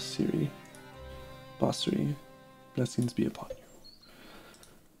Basiri. Basiri. Blessings be upon you.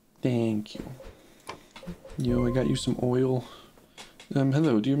 Thank you. Yo, I got you some oil.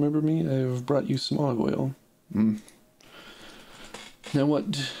 Hello, do you remember me? I've brought you some olive oil. Now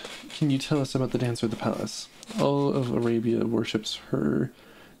what can you tell us about the dancer of the palace? All of Arabia worships her.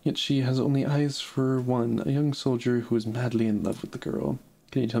 yet she has only eyes for one, a young soldier who is madly in love with the girl.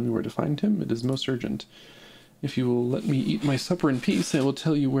 Can you tell me where to find him? It is most urgent. If you will let me eat my supper in peace, I will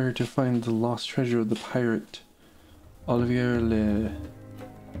tell you where to find the lost treasure of the pirate Olivier le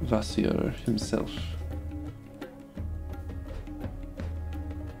Vassier himself.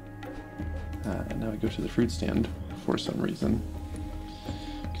 Now I go to the fruit stand for some reason.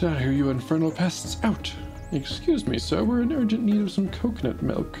 Get out of here, you infernal pests! Out! Excuse me, sir, we're in urgent need of some coconut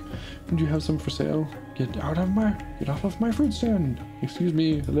milk. Would you have some for sale? Get off of my fruit stand! Excuse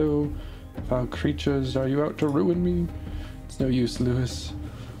me, hello? Foul creatures, are you out to ruin me? It's no use, Lewis.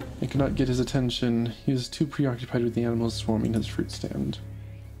 I cannot get his attention. He is too preoccupied with the animals swarming his fruit stand.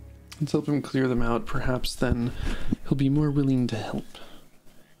 Let's help him clear them out. Perhaps then he'll be more willing to help.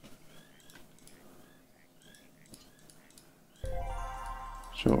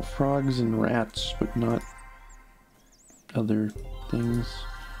 So frogs and rats, but not other things.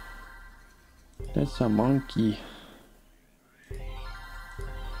 That's a monkey.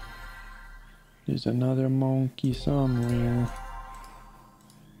 There's another monkey somewhere.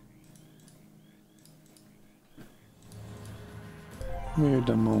 Where's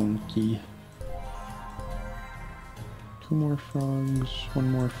the monkey? Two more frogs,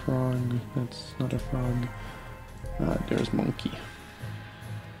 one more frog. That's not a frog. There's monkey.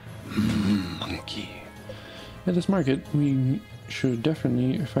 Monkey. At this market, we should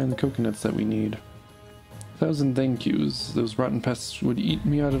definitely find the coconuts that we need. 1,000 thank yous. Those rotten pests would eat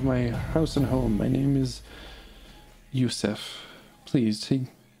me out of my house and home. My name is Yusef. Please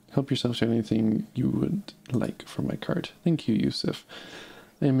help yourself to anything you would like from my cart. Thank you, Yusef.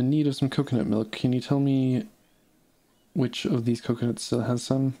 I am in need of some coconut milk. Can you tell me which of these coconuts still has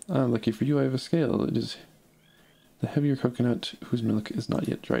some? Lucky for you, I have a scale. It is the heavier coconut whose milk is not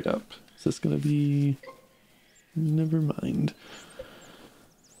yet dried up. Is this gonna be... Never mind.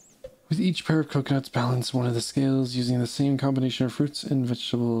 With each pair of coconuts, balance one of the scales using the same combination of fruits and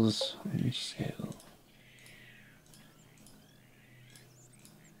vegetables on each scale.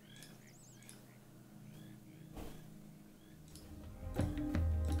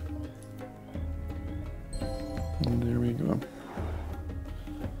 And there we go.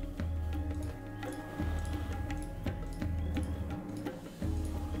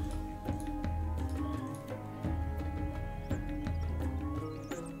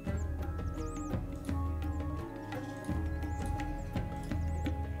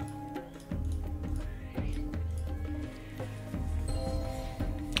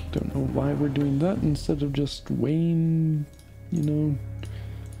 Don't know why we're doing that instead of just weighing, you know,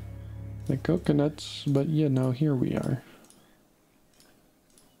 the coconuts, but yeah, no, here we are.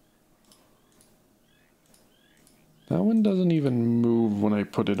 That one doesn't even move when I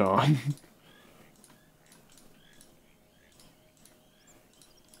put it on.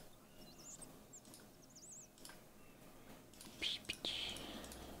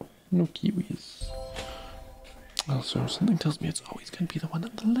 No kiwis. Also, something tells me it's always going to be the one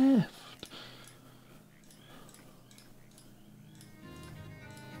on the left.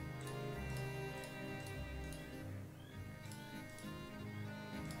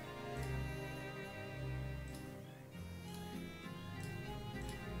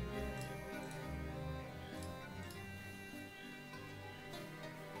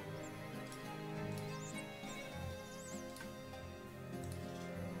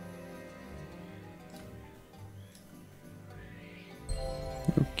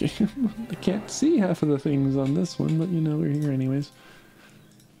 Okay, I can't see half of the things on this one, but you know, we're here anyways.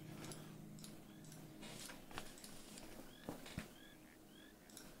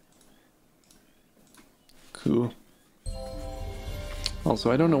 Cool.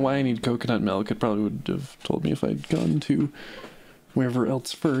 Also, I don't know why I need coconut milk. It probably would have told me if I'd gone to wherever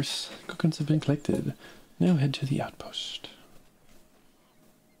else first. Coconuts have been collected. Now head to the outpost.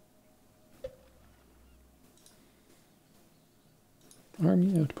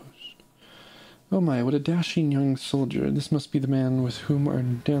 Army outpost. Oh my, what a dashing young soldier. This must be the man with whom our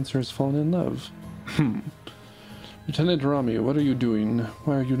dancer has fallen in love. Lieutenant Rami, what are you doing?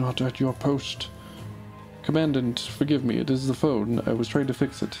 Why are you not at your post? Commandant, forgive me, it is the phone. I was trying to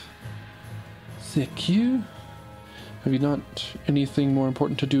fix it. C'est you? Have you not anything more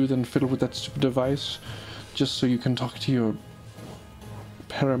important to do than fiddle with that stupid device? Just so you can talk to your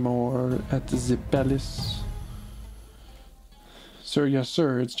paramour at the palace? Sir, yes,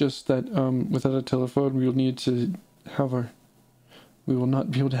 sir. It's just that, without a telephone, we will need to have we will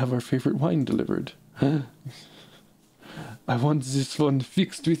not be able to have our favorite wine delivered. I want this one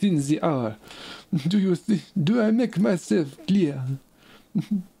fixed within the hour. Do I make myself clear?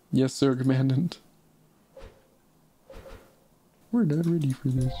 Yes, sir, Commandant. We're not ready for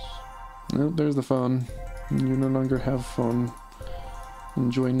this. Nope, there's the phone. You no longer have phone.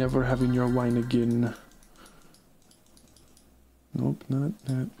 Enjoy never having your wine again. Nope, not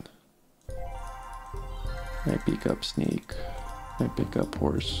that. I pick up snake. I pick up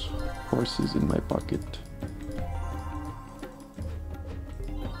horse. Horse is in my pocket.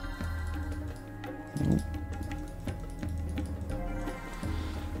 Nope.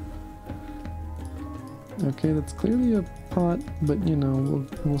 Okay, that's clearly a pot, but you know,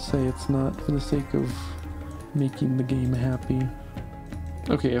 we'll say it's not for the sake of making the game happy.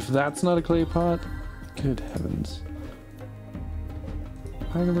 Okay, if that's not a clay pot, good heavens.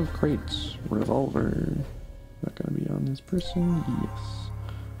 Pile of crates, revolver. Not gonna be on this person, yes.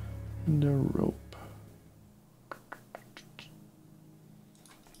 And a rope.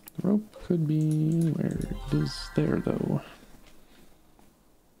 The rope could be anywhere. It is there though.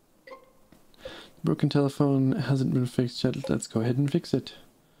 Broken telephone hasn't been fixed yet. Let's go ahead and fix it.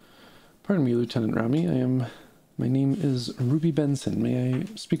 Pardon me, Lieutenant Rami. My name is Ruby Benson. May I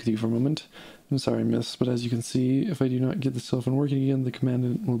speak with you for a moment? I'm sorry, miss, but as you can see, if I do not get the telephone working again, the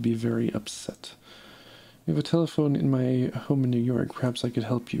commandant will be very upset. We have a telephone in my home in New York. Perhaps I could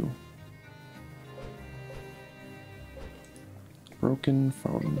help you. Broken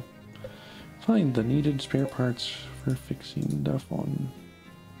phone. Find the needed spare parts for fixing the phone.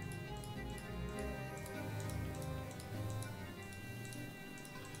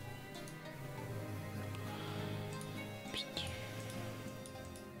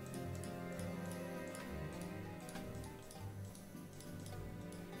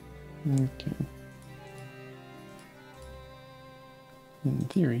 Okay. In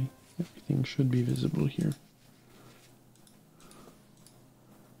theory, everything should be visible here.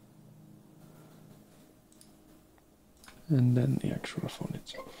 And then the actual phone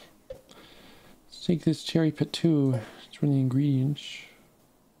itself. Let's take this cherry pit too. It's one of the ingredients.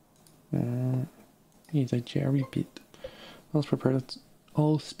 It's a cherry pit.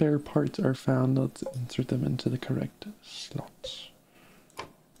 All spare parts are found. Let's insert them into the correct slots.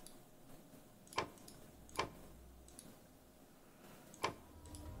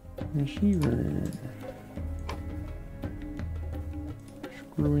 Receiver.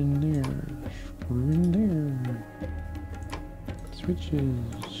 Screw in there. Screw in there.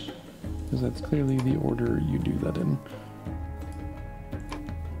 Switches. Because that's clearly the order you do that in.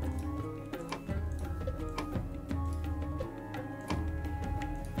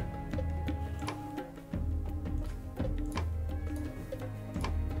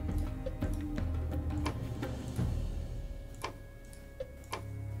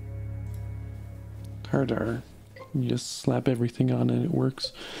 Harder. You just slap everything on and it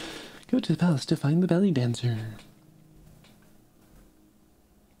works. Go to the palace to find the belly dancer.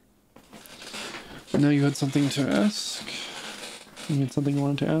 Now you had something to ask? You had something you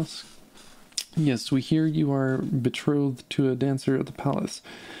wanted to ask? Yes, we hear you are betrothed to a dancer at the palace.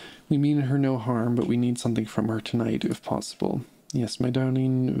 We mean her no harm, but we need something from her tonight, if possible. Yes, my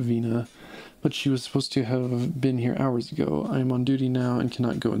darling Vina, but she was supposed to have been here hours ago. I am on duty now and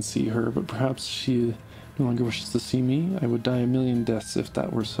cannot go and see her, but perhaps she no longer wishes to see me. I would die a million deaths if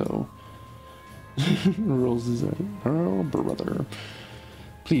that were so. Rolls his eyes. Oh, brother.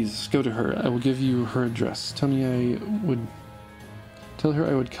 Please, go to her. I will give you her address. Tell her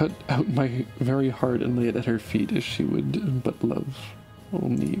I would cut out my very heart and lay it at her feet if she would but love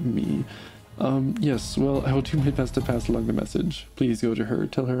only me. Yes, well, I will do my best to pass along the message. Please go to her.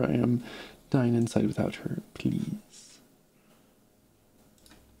 Tell her I am dying inside without her. Please.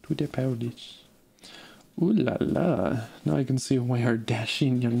 To the palace. Ooh la la. Now I can see why our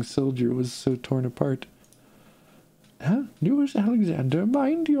dashing young soldier was so torn apart. Huh? News Alexander,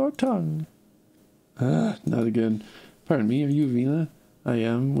 mind your tongue. Ah, not again. Pardon me, are you Vina? I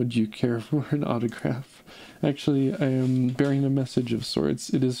am. Would you care for an autograph? Actually, I am bearing a message of sorts.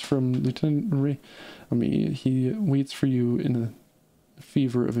 It is from Lieutenant Ray. He waits for you in a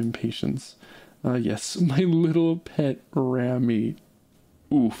fever of impatience. Yes, my little pet Rami.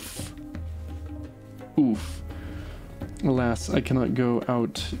 Oof. Oof. Alas, I cannot go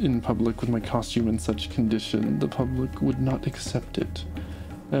out in public with my costume in such condition. The public would not accept it.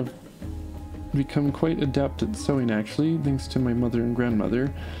 I've become quite adept at sewing, actually, thanks to my mother and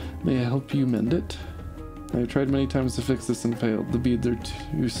grandmother. May I help you mend it? I have tried many times to fix this and failed. The beads are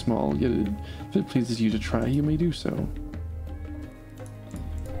too small, yet if it pleases you to try, you may do so.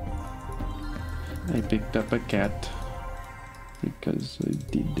 I picked up a cat because I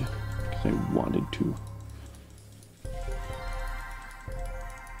did, because I wanted to.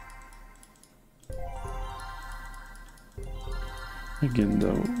 Again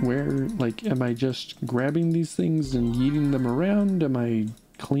though, where, like, am I just grabbing these things and yeeting them around? Am I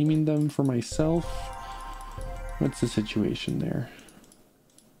claiming them for myself? What's the situation there?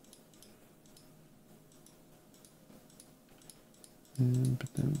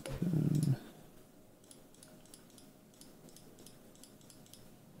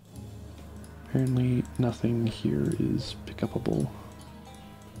 Apparently nothing here is pick-upable.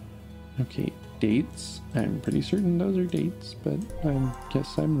 Okay, dates. I'm pretty certain those are dates, but I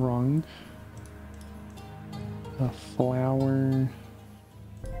guess I'm wrong. A flower.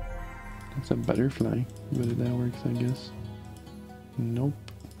 That's a butterfly, but that works, I guess. Nope.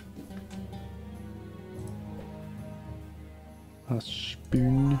 A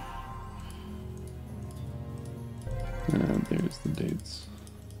spoon. And there's the dates.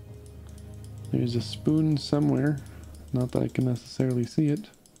 There's a spoon somewhere. Not that I can necessarily see it.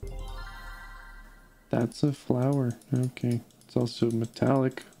 That's a flower. Okay. It's also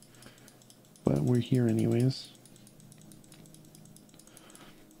metallic. But we're here anyways.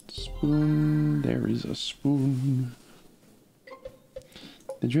 Spoon. There is a spoon.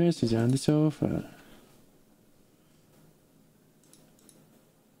 The dress is on the sofa.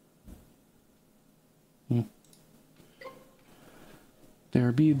 There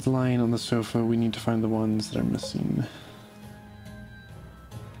are beads lying on the sofa. We need to find the ones that are missing.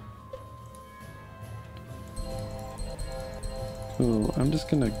 Cool. I'm just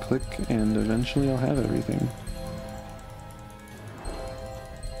gonna click and eventually I'll have everything.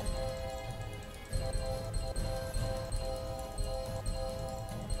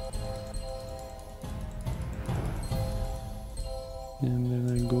 And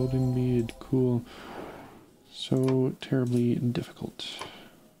then a golden bead. Cool. So terribly difficult.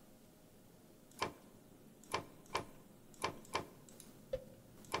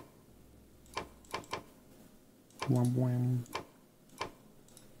 Wham wham.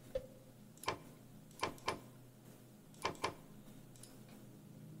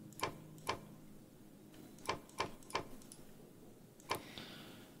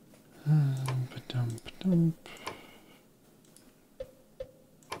 Ba-dum.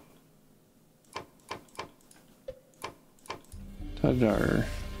 Ta-da.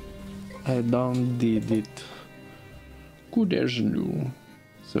 I done did it. Good as new.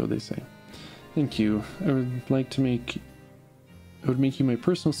 So they say. Thank you. I would make you my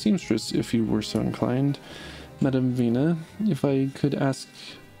personal seamstress if you were so inclined. Madame Vina, if I could ask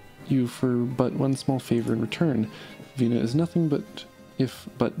you for but one small favor in return. Vina is nothing but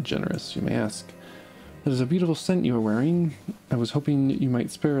generous, you may ask. That is a beautiful scent you are wearing. I was hoping you might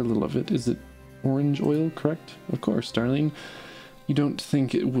spare a little of it. Is it orange oil, correct? Of course, darling. You don't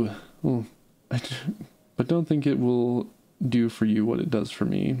think it will... Well, but don't think it will do for you what it does for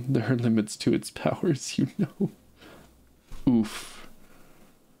me. There are limits to its powers, you know. Oof.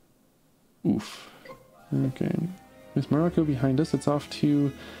 Oof. Okay. With Morocco behind us, it's off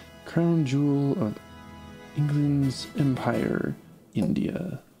to crown jewel of England's empire,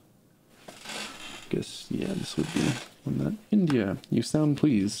 India. Guess, yeah, this would be on that. India, you sound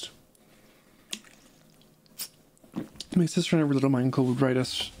pleased. My sister and our little my uncle would write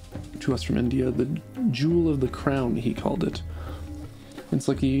to us from India, the jewel of the crown, he called it. It's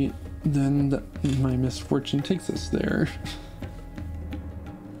lucky then that my misfortune takes us there.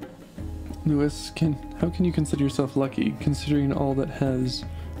 Louis, how can you consider yourself lucky, considering all that has...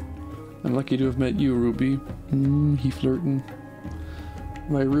 I'm lucky to have met you, Ruby. He flirting.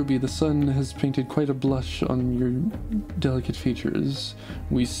 Why, Ruby, the sun has painted quite a blush on your delicate features.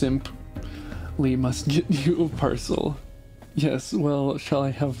 We simply must get you a parcel. Yes, well, shall I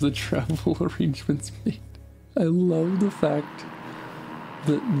have the travel arrangements made? I love the fact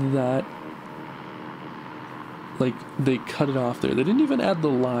that like, they cut it off there. They didn't even add the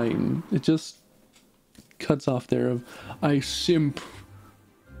line. It just cuts off there of, I simp.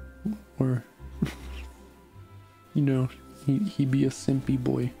 Or, you know, he be a simpy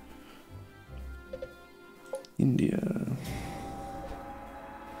boy. India.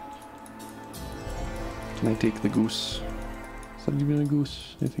 Can I take the goose? Is that even a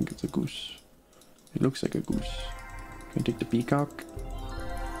goose? I think it's a goose. It looks like a goose. Can I take the peacock?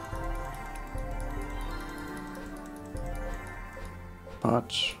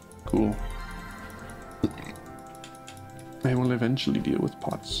 Pots. Cool. I will eventually deal with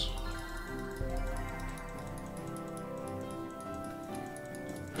pots.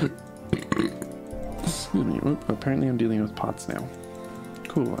 Excuse me. Oop, apparently I'm dealing with pots now.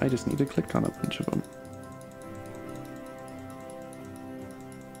 Cool. I just need to click on a bunch of them.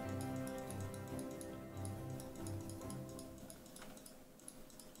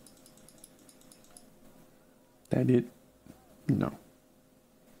 That it? No.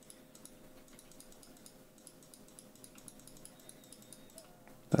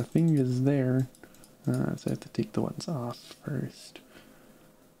 the thing is there. So I have to take the ones off first.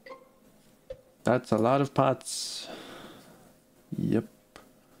 That's a lot of pots. Yep.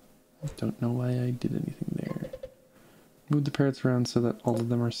 I don't know why I did anything there. Move the parrots around so that all of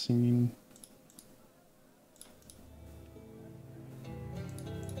them are singing.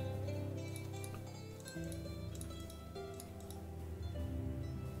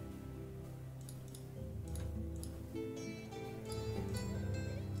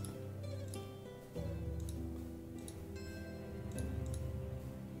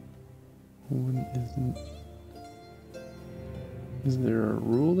 One isn't. Is there a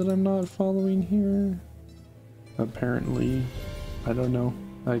rule that I'm not following here? Apparently. I don't know.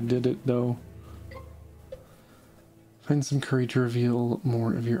 I did it though. Find some curry to reveal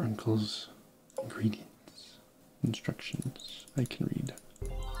more of your uncle's ingredients. Instructions. I can read.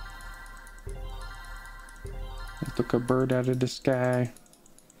 I took a bird out of the sky.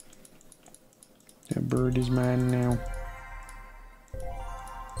 That bird is mine now.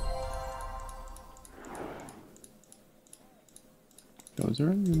 Those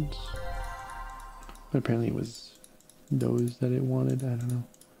are onions. But apparently it was those that it wanted. I don't know.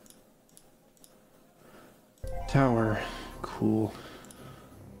 Tower. Cool.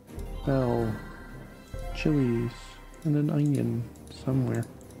 Bell. Chilies. And an onion somewhere.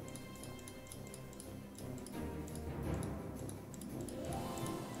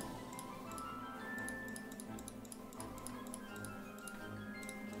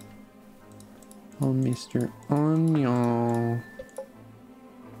 Oh, Mr. Onion.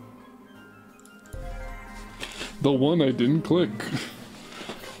 The one I didn't click.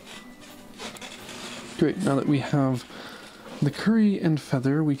 Great, now that we have the curry and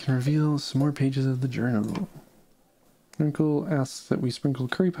feather, we can reveal some more pages of the journal. Uncle asks that we sprinkle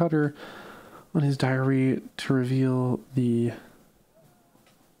curry powder on his diary to reveal the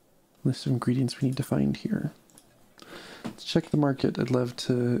list of ingredients we need to find here. Let's check the market. I'd love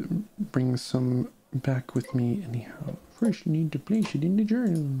to bring some back with me anyhow. First, you need to place it in the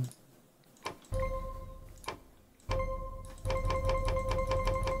journal.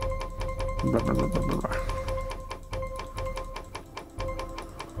 Blah, blah, blah, blah, blah.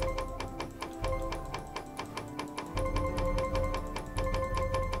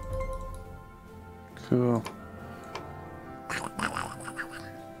 Cool.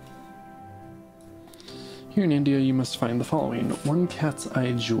 Here in India, you must find the following. One cat's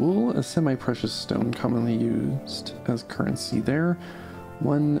eye jewel, a semi-precious stone commonly used as currency there.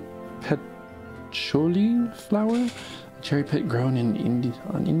 One patchouli flower, cherry pit grown in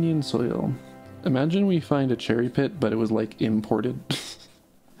on Indian soil. Imagine we find a cherry pit, but it was like imported.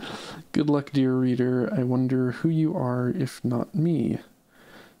 Good luck, dear reader. I wonder who you are, if not me.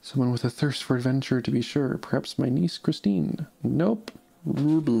 Someone with a thirst for adventure, to be sure. Perhaps my niece, Christine. Nope.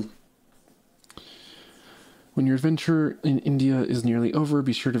 Ruby. When your adventure in India is nearly over,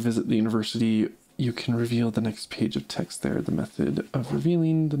 be sure to visit the university. You can reveal the next page of text there. The method of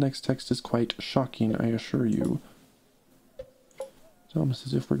revealing the next text is quite shocking, I assure you. It's almost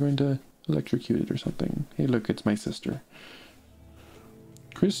as if we're going to electrocute it or something. Hey, look, it's my sister.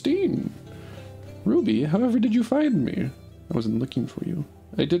 Christine! Ruby, however did you find me? I wasn't looking for you.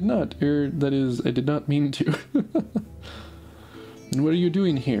 I did not. That is, I did not mean to. And what are you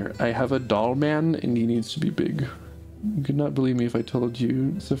doing here? I have a doll man and he needs to be big. You could not believe me if I told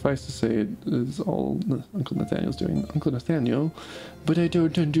you. Suffice to say, it is all Uncle Nathaniel's doing. Uncle Nathaniel? But I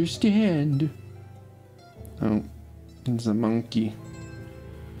don't understand. Oh, it's a monkey.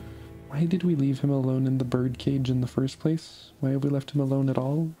 Why did we leave him alone in the bird cage in the first place? Why have we left him alone at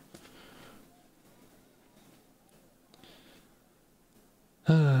all?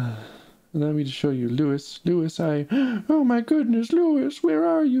 Allow me to show you, Lewis. Lewis, oh my goodness, Lewis, where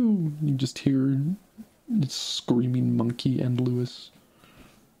are you? You just hear this screaming monkey and Lewis.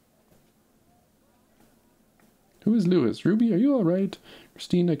 Who is Lewis? Ruby, are you alright?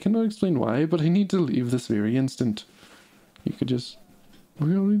 Christine, I cannot explain why, but I need to leave this very instant. You could just...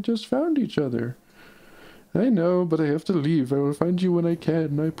 We only just found each other. I know, but I have to leave. I will find you when I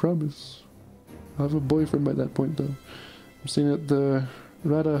can, I promise. I'll have a boyfriend by that point, though. I'm staying at the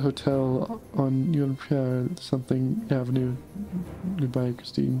Radha Hotel on Yonpia something Avenue. Goodbye,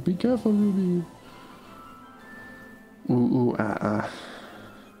 Christine. Be careful, Ruby. Ooh, ooh, ah, ah.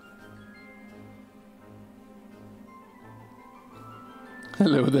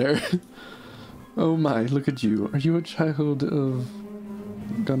 Hello there. Oh my, look at you. Are you a child of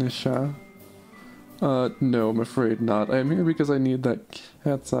Ganesha? No, I'm afraid not. I am here because I need that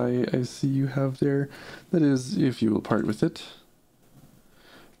cat's eye I see you have there. That is, if you will part with it.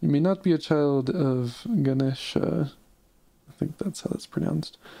 You may not be a child of Ganesha. think that's how that's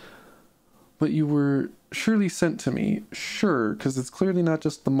pronounced. But you were surely sent to me. Sure, because it's clearly not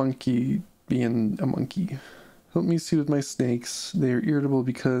just the monkey being a monkey. Help me soothe my snakes. They are irritable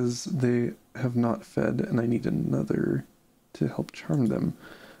because they have not fed, and I need another to help charm them.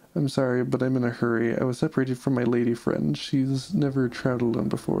 I'm sorry, but I'm in a hurry. I was separated from my lady friend. She's never traveled alone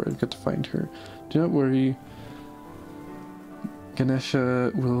before. I've got to find her. Do not worry.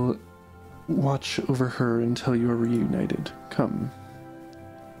 Ganesha will watch over her until you are reunited. Come.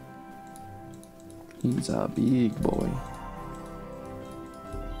 He's a big boy.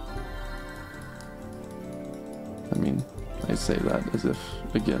 I mean, I say that as if,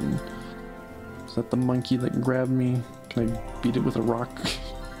 again, is that the monkey that grabbed me? Can I beat it with a rock?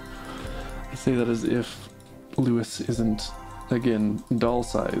 I say that as if Lewis isn't, again,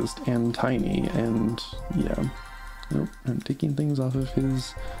 doll-sized and tiny, and yeah. Nope, I'm taking things off of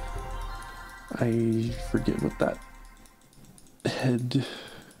his... I forget what that head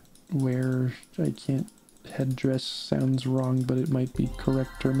wear, I can't, headdress sounds wrong, but it might be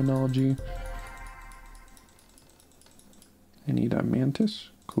correct terminology. I need a mantis,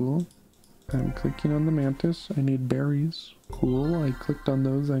 cool. I'm clicking on the mantis. I need berries, cool. I clicked on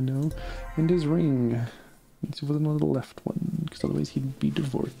those, I know. And his ring. It wasn't on the left one, because otherwise he'd be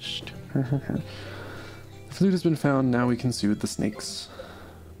divorced. The flute has been found, now we can soothe the snakes.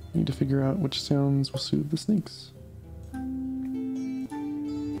 Need to figure out which sounds will soothe the snakes.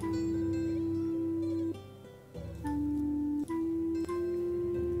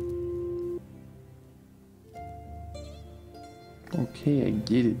 Okay, I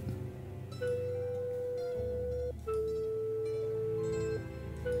get it.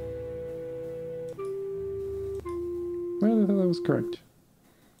 Well, I thought that was correct.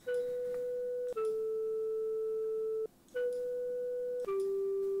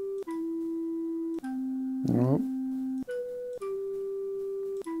 Nope.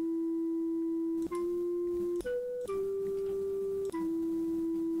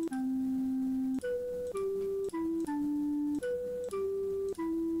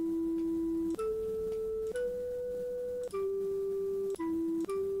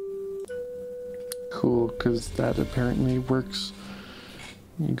 Cool, because that apparently works.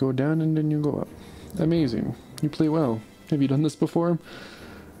 You go down and then you go up. Amazing. You play well. Have you done this before?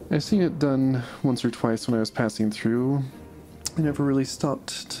 I've seen it done once or twice when I was passing through. I never really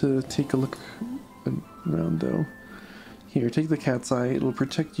stopped to take a look around though. Here, take the cat's eye. It will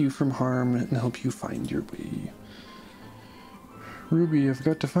protect you from harm and help you find your way. Ruby, I've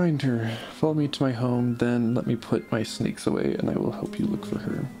got to find her. Follow me to my home, then let me put my snakes away and I will help you look for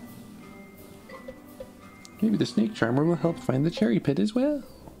her. Maybe the snake charmer will help find the cherry pit as well.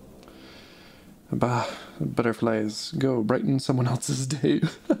 Bah, butterflies, go brighten someone else's day.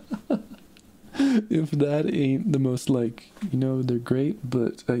 If that ain't the most, like, you know, they're great,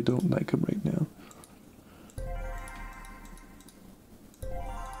 but I don't like them right now.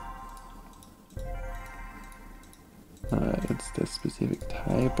 It's the specific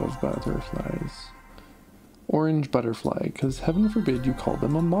type of butterflies. Orange butterfly, because heaven forbid you call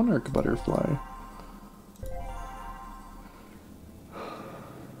them a monarch butterfly.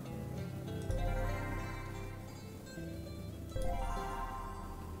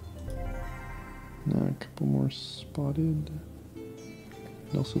 A couple more spotted.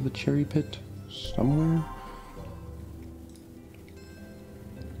 And also the cherry pit somewhere.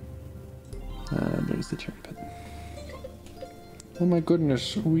 There's the cherry pit. Oh my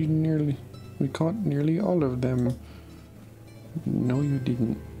goodness, we caught nearly all of them. No, you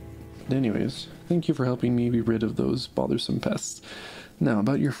didn't. But anyways, thank you for helping me be rid of those bothersome pests. Now,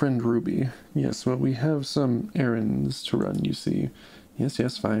 about your friend Ruby. Yes, well, we have some errands to run, you see.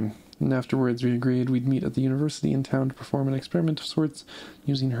 Yes, fine. And afterwards we agreed we'd meet at the university in town to perform an experiment of sorts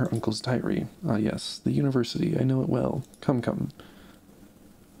using her uncle's diary. Ah yes, the university, I know it well. Come. How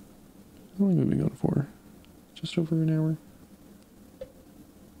long have we been going for? Just over an hour?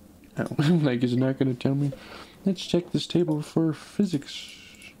 Oh, like, is it not going to tell me? Let's check this table for physics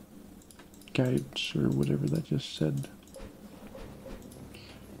guides, or whatever that just said.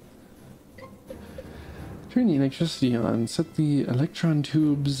 Turn the electricity on, set the electron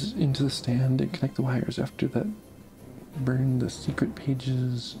tubes into the stand, and connect the wires. After that, burn the secret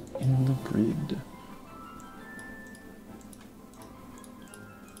pages in the grid.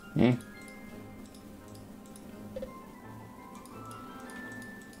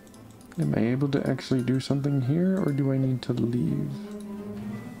 Am I able to actually do something here, or do I need to leave?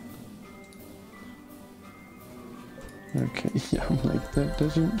 Okay, yeah, I'm like, that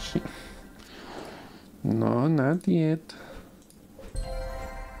doesn't... No, not yet.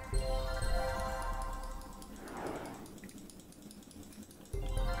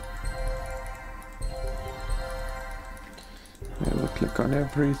 click on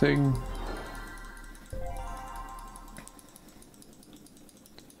everything.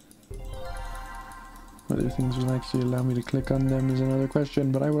 Whether things will actually allow me to click on them is another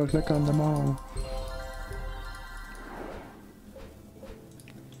question, but I will click on them all.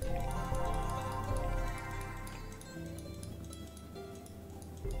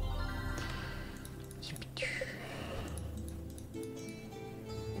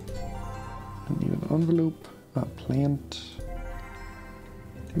 I need an envelope, a plant,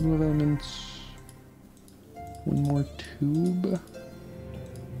 table of elements, one more tube.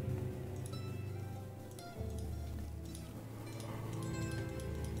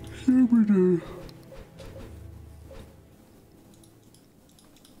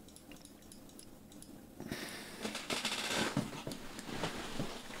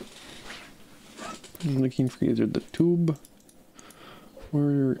 I'm looking for either the tube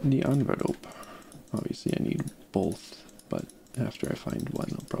or the envelope. Obviously I need both, but after I find one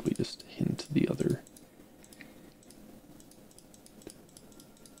I'll probably just hint the other.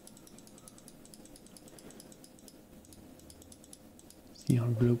 The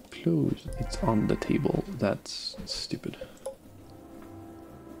envelope closed. It's on the table. That's stupid.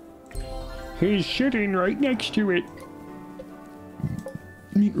 He's sitting right next to it.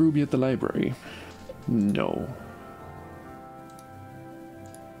 Meet Ruby at the library. No.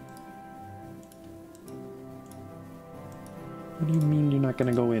 What do you mean you're not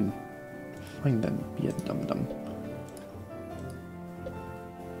gonna go in? Fine then, be a dum-dum.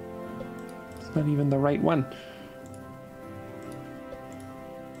 It's not even the right one.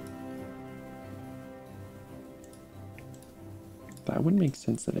 That would make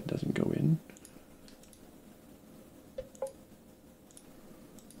sense that it doesn't go in.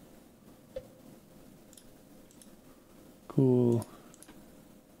 Cool.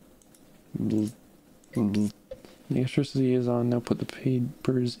 The electricity is on. Now put the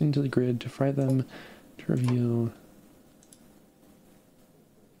papers into the grid to fry them to reveal.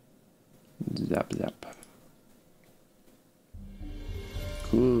 Zap zap.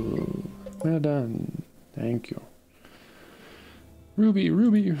 Cool. Well done. Thank you. Ruby,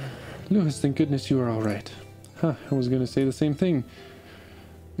 Ruby! Lewis, thank goodness you are alright. Huh, I was gonna say the same thing.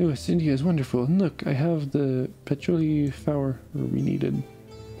 Lewis, India is wonderful. And look, I have the patchouli flower we needed.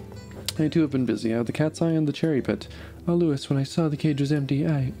 I too have been busy. I have the cat's eye and the cherry pit. Oh, Lewis, when I saw the cage was empty,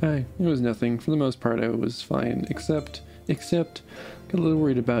 it was nothing. For the most part, I was fine. Except, got a little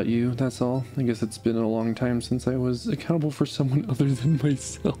worried about you, that's all. I guess it's been a long time since I was accountable for someone other than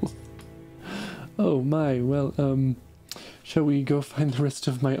myself. Oh my, well, shall we go find the rest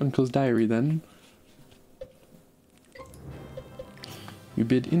of my uncle's diary then? You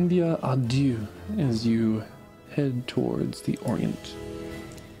bid India adieu as you head towards the Orient.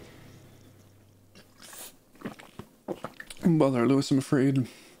 Bother, Lewis, I'm afraid.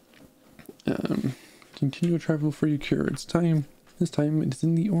 Continue travel for your cure. It's time. This time it is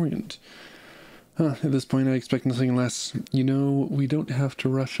in the Orient. At this point I expect nothing less. You know, we don't have to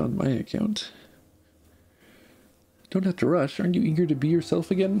rush on my account. Don't have to rush? Aren't you eager to be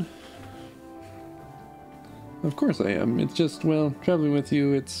yourself again? Of course I am. It's just, well, traveling with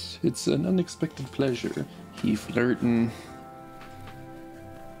you, it's an unexpected pleasure. He flirtin'.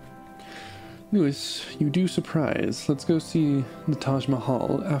 Lewis, you do surprise. Let's go see the Taj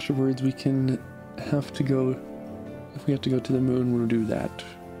Mahal. Afterwards we can have to go... If we have to go to the moon, we'll do that.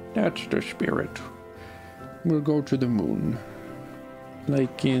 That's the spirit. We'll go to the moon.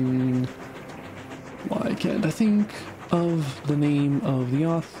 Like in... Why can't I think of the name of the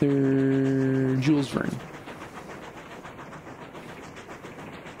author? Jules Verne.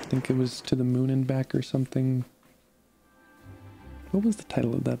 I think it was To the Moon and Back or something. What was the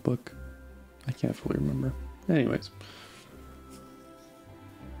title of that book? I can't fully remember. Anyways.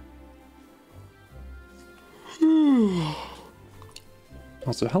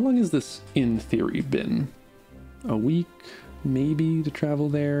 Also, how long has this in theory been? A week, maybe, to travel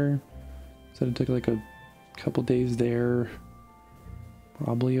there? Said it took like a couple days there.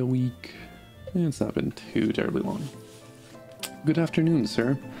 Probably a week. It's not been too terribly long. Good afternoon,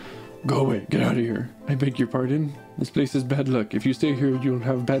 sir. Go away, get out of here. I beg your pardon. This place is bad luck. If you stay here, you'll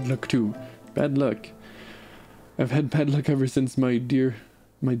have bad luck too. Bad luck. I've had bad luck ever since my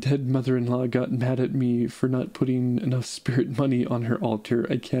dead mother-in-law got mad at me for not putting enough spirit money on her altar.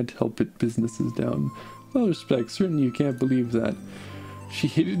 I can't help it, business is down. Well, respect, certainly you can't believe that. She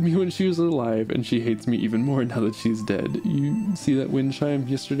hated me when she was alive, and she hates me even more now that she's dead. You see that wind chime?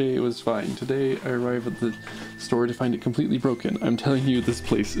 Yesterday it was fine. Today I arrive at the store to find it completely broken. I'm telling you, this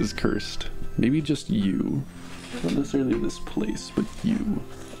place is cursed. Maybe just you. Not necessarily this place, but you.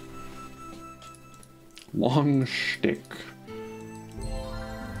 Long shtick.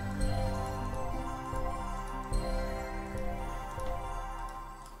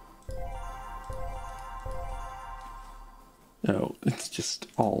 just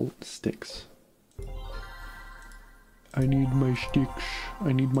all sticks. I need my sticks.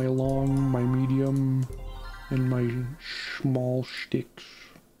 I need my long, my medium, and my small sticks.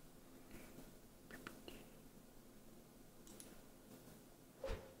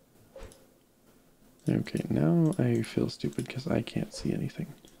 Okay, now I feel stupid because I can't see anything.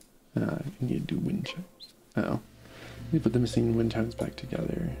 I need to do wind chimes. Oh. We put the missing wind chimes back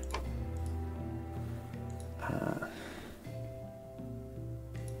together. I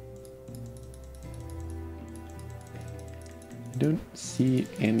don't see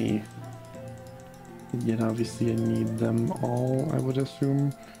any. Yet obviously I need them all, I would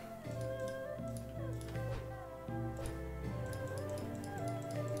assume.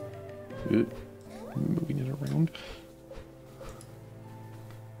 Ooh, moving it around.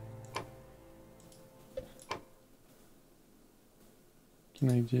 Can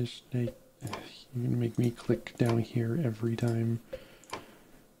I just, like, you're gonna make me click down here every time.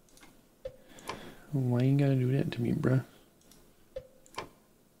 Why you gotta do that to me, bruh?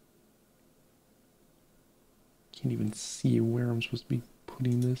 Can't even see where I'm supposed to be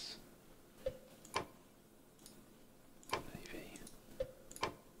putting this.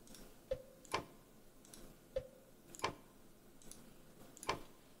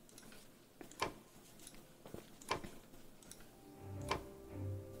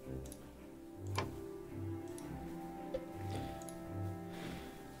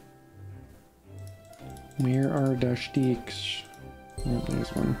 Where are the sticks? Oh, there's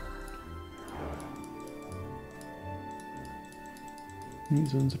one.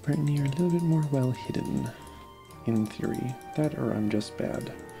 These ones apparently are a little bit more well hidden, in theory. That or I'm just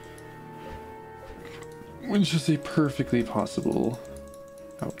bad. Which is a perfectly possible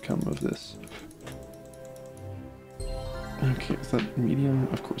outcome of this. Okay, is that medium?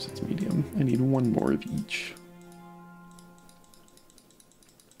 Of course it's medium. I need one more of each.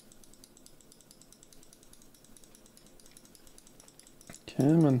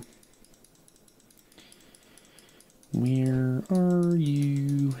 Come on. Where are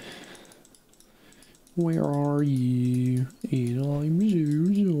you? Where are you? And I'm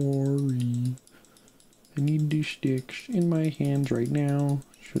so sorry. I need the sticks in my hands right now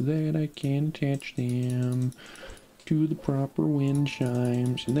so that I can attach them to the proper wind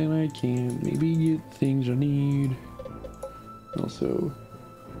chimes, and then I can maybe get things I need. Also,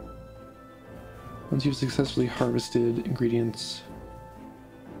 once you've successfully harvested ingredients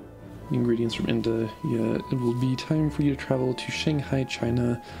from India, it will be time for you to travel to Shanghai,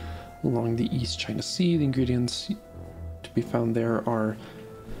 China, along the East China Sea. The ingredients to be found there are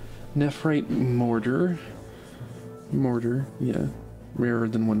nephrite mortar, yeah, rarer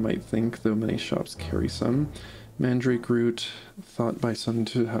than one might think, though many shops carry some. Mandrake root, thought by some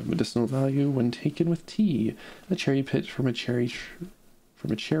to have medicinal value when taken with tea. A cherry pit from a cherry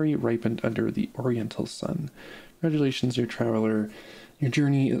ripened under the oriental sun. Congratulations, dear traveler. Your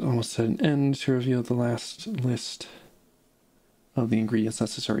journey is almost at an end. To reveal the last list of the ingredients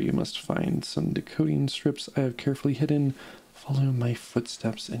necessary, you must find some decoding strips I have carefully hidden. Follow my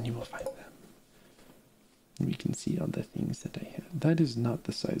footsteps and you will find them. We can see all the things that I have. That is not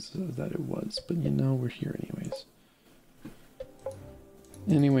the size that it was, but you know, we're here anyways.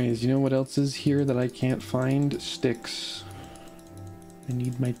 Anyways, you know what else is here that I can't find? Sticks. I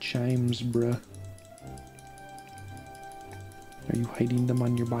need my chimes, bruh. Are you hiding them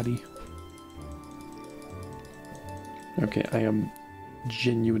on your body? Okay, I am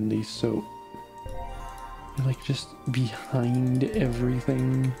genuinely so... like, just behind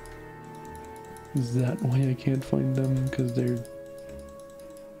everything. Is that why I can't find them? Because they're...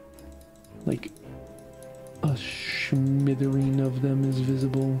 like... a smattering of them is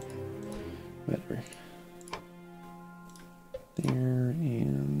visible. Whatever. There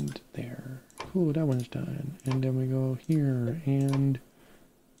and there. Cool, that one's done. And then we go here and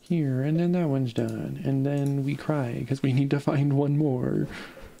here, and then that one's done. And then we cry because we need to find one more.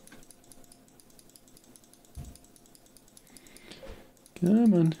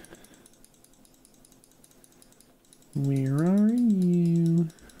 Come on. Where are you?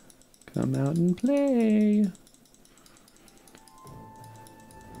 Come out and play.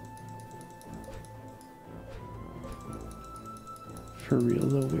 For real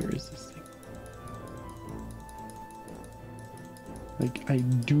though, where is this thing? Like, I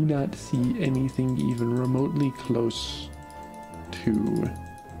do not see anything even remotely close to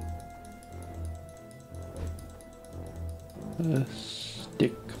a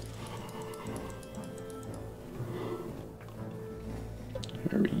stick.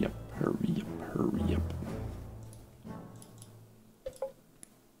 Hurry up, hurry up, hurry up.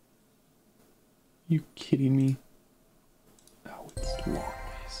 You kidding me? Oh, it's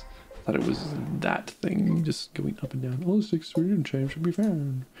Thought it was that thing just going up and down. All the 6 wind chimes should be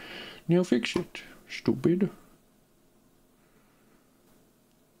found. Now fix it, stupid.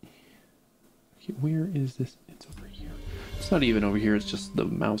 Okay, where is this? It's over here. It's not even over here, it's just the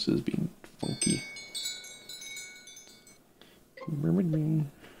mouse is being funky.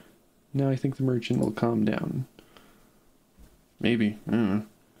 Now I think the merchant will calm down. Maybe. I don't know.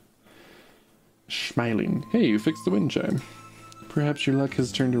 Smiling. Hey, you fixed the wind chime. Perhaps your luck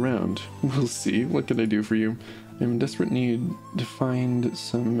has turned around. We'll see. What can I do for you? I'm in desperate need to find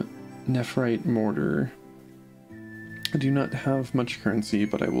some nephrite mortar. I do not have much currency,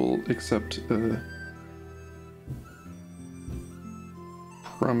 but I will accept a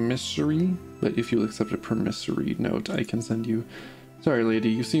promissory. But if you'll accept a promissory note, I can send you... Sorry, lady,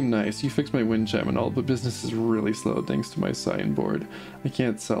 you seem nice. You fixed my wind chime and all, but business is really slow thanks to my signboard. I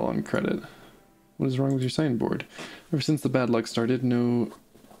can't sell on credit. What is wrong with your signboard? Ever since the bad luck started, no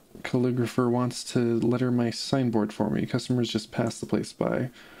calligrapher wants to letter my signboard for me. Customers just pass the place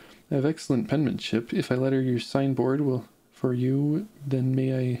by. I have excellent penmanship. If I letter your signboard for you, then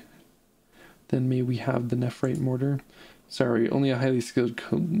may we have the nephrite mortar? Sorry, only a highly skilled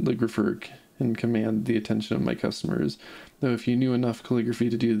calligrapher can command the attention of my customers. Though if you knew enough calligraphy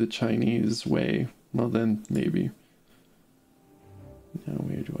to do the Chinese way, well then, maybe. Now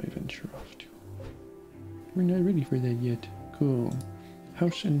where do I venture off to? We're not ready for that yet. Cool.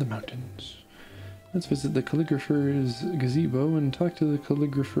 House in the mountains. Let's visit the calligrapher's gazebo and talk to the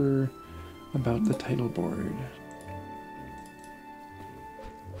calligrapher about the title board.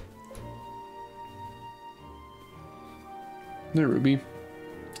 There, Ruby.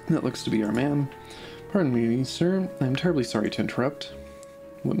 That looks to be our man. Pardon me, sir. I'm terribly sorry to interrupt.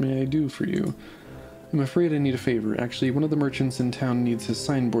 What may I do for you? I'm afraid I need a favor. Actually, one of the merchants in town needs his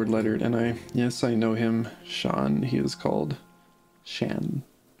signboard lettered, and yes, I know him. Sean, he is called. Shan.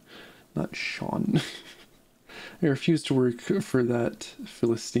 Not Sean. I refuse to work for that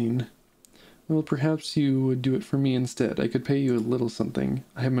Philistine. Well, perhaps you would do it for me instead. I could pay you a little something.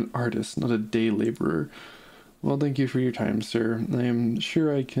 I am an artist, not a day laborer. Well, thank you for your time, sir. I am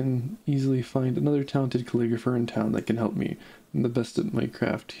sure I can easily find another talented calligrapher in town that can help me. I'm the best at my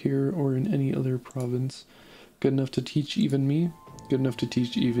craft here or in any other province. Good enough to teach even me, good enough to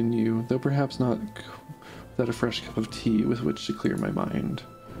teach even you, though perhaps not without a fresh cup of tea with which to clear my mind.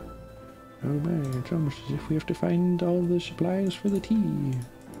 Oh my, it's almost as if we have to find all the supplies for the tea.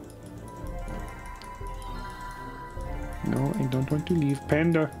 No, I don't want to leave.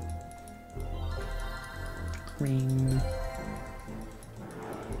 Panda! Crane.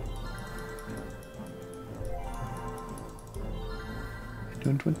 I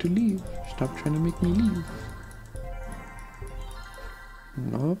don't want to leave. Stop trying to make me leave.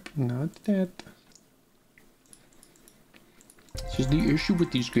 Nope, not that. This is the issue with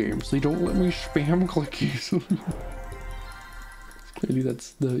these games. They don't let me spam clickies. Clearly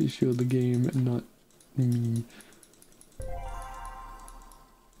that's the issue of the game and not me.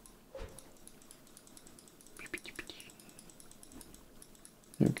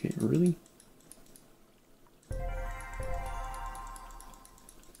 Okay, really?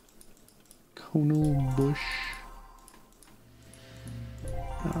 Conal bush.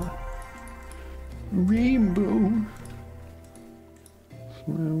 Rainbow.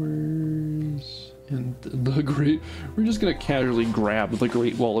 Flowers. And the great... We're just gonna casually grab the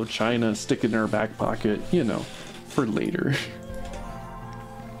Great Wall of China, stick it in our back pocket, you know, for later.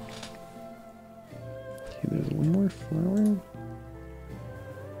 Okay, there's one more flower.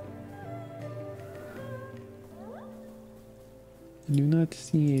 I do not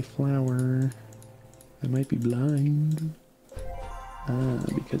see a flower. I might be blind. Ah,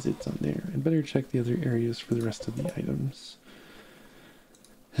 because it's on there. I'd better check the other areas for the rest of the items.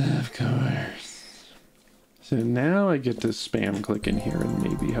 Of course. So now I get to spam click in here and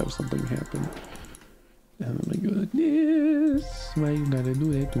maybe have something happen. Oh my goodness. Why you gotta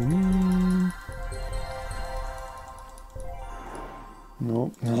do that to me?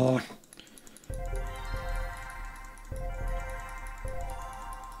 Nope. Oh.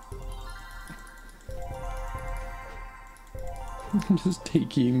 Just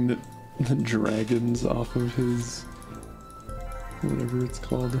taking the dragons off of his, whatever it's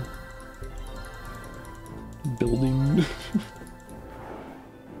called, building.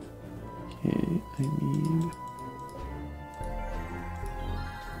 Okay, I need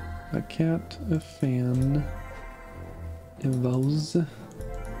a cat, a fan, a vase,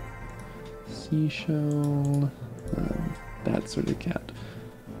 seashell, that sort of cat.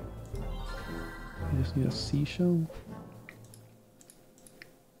 I just need a seashell.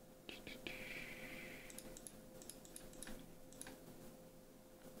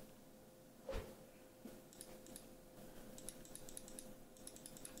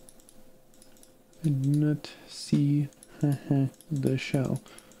 I do not see the shell.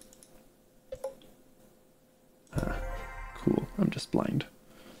 Ah, cool. I'm just blind.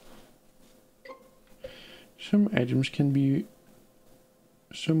 Some items can be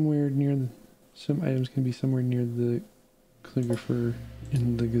somewhere near the... Some items can be somewhere near the calligrapher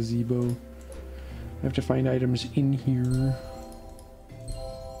in the gazebo. I have to find items in here.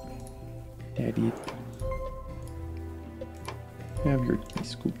 Daddy. Have your tea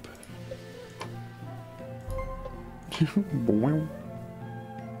scoop. Boing.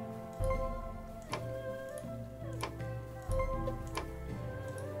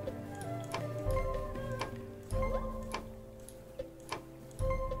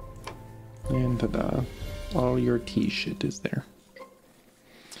 And ta-da. All your tea shit is there.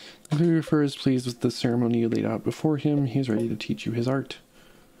 The calligrapher is pleased with the ceremony you laid out before him. He is ready to teach you his art.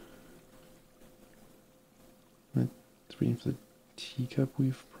 It's waiting for the teacup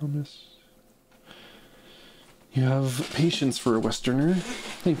we've promised. You have patience for a Westerner.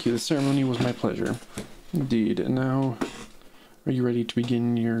 Thank you. The ceremony was my pleasure. Indeed. And now, are you ready to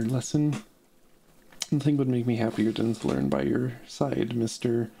begin your lesson? Nothing would make me happier than to learn by your side,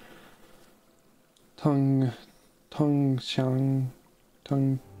 Mr. Tung Chian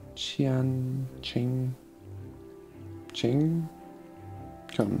Cheng.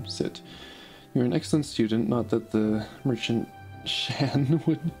 Come, sit. You're an excellent student, not that the merchant Shan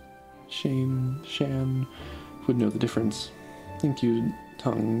would know the difference. Thank you,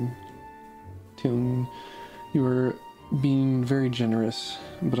 Tung. You are being very generous,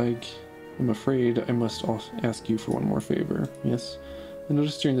 but I'm afraid I must ask you for one more favor. Yes? I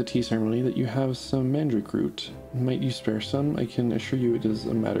noticed during the tea ceremony that you have some mandrake root. Might you spare some? I can assure you it is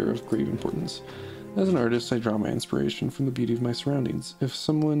a matter of grave importance. As an artist, I draw my inspiration from the beauty of my surroundings. If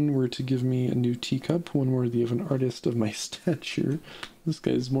someone were to give me a new teacup, one worthy of an artist of my stature, this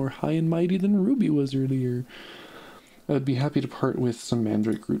guy's more high and mighty than Ruby was earlier, I would be happy to part with some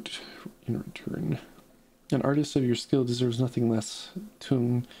mandrake root in return. An artist of your skill deserves nothing less.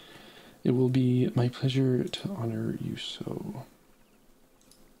 Tung, it will be my pleasure to honor you so.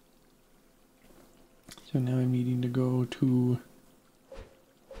 So now I'm needing to go to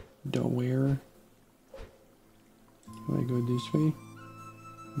Delaware. Do I go this way?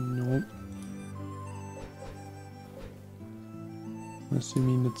 Nope.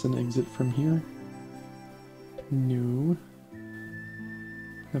 Assuming it's an exit from here. No.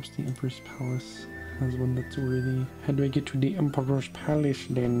 Perhaps the Emperor's Palace has one that's worthy. How do I get to the Emperor's Palace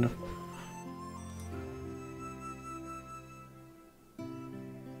then?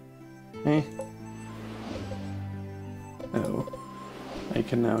 Eh? Oh. I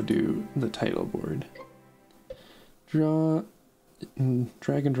can now do the title board. Drag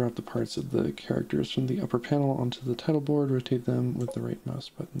and drop the parts of the characters from the upper panel onto the title board. Rotate them with the right mouse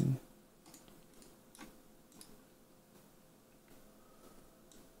button.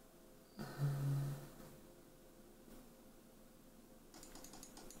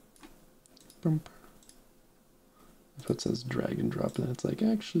 Bump. If it says drag and drop, then it's like,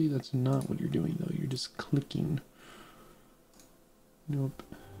 actually, that's not what you're doing, though. You're just clicking. Nope.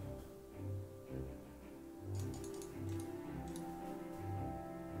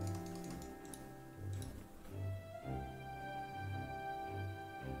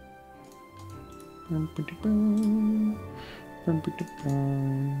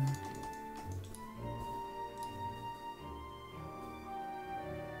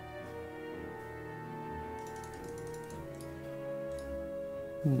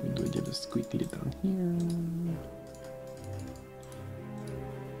 Do I get a squiggly down here?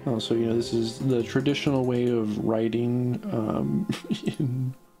 Oh, so you know, this is the traditional way of writing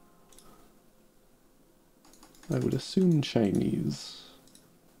in, I would assume, Chinese.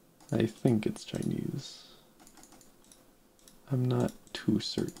 I think it's Chinese. I'm not too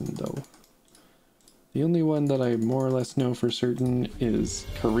certain though. The only one that I more or less know for certain is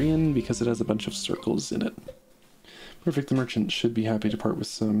Korean because it has a bunch of circles in it. Perfect. The merchant should be happy to part with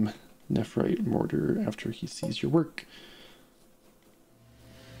some nephrite mortar after he sees your work.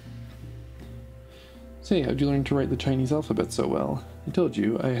 Say, how'd you learn to write the Chinese alphabet so well? I told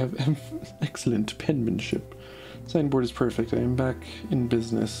you, I have excellent penmanship. Signboard is perfect. I am back in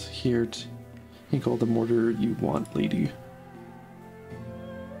business here to make all the mortar you want, lady.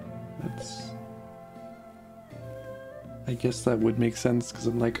 That's... I guess that would make sense, because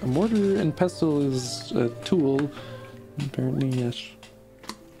I'm like, a mortar and pestle is a tool. Apparently, yes.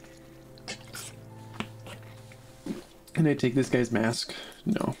 Can I take this guy's mask?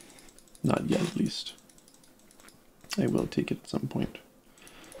 No. Not yet, at least. I will take it at some point.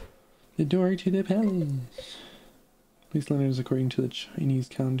 The door to the palace. Place letters according to the Chinese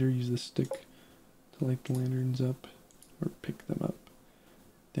calendar. Use the stick light the lanterns up or pick them up.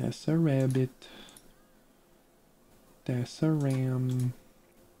 That's a rabbit. That's a ram.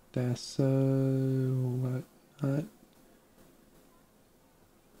 That's a what? Not.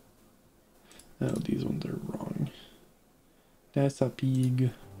 Oh, these ones are wrong. That's a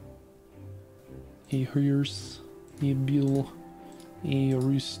pig. A horse. A bull. A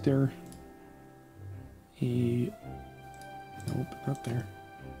rooster. A... Nope, not there.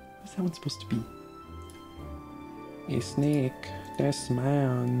 What's that one supposed to be? A snake. That's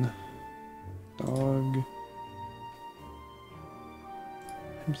mine. Dog.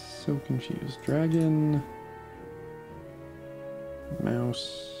 I'm so confused. Dragon.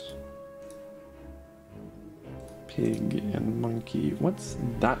 Mouse. Pig and monkey. What's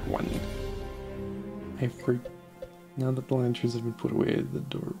that one? I forgot. Now that the lanterns have been put away, the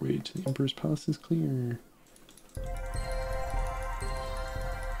doorway to the Emperor's Palace is clear.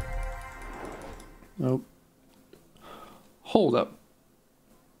 Oh. Hold up.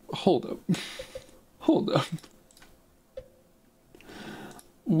 Hold up. Hold up.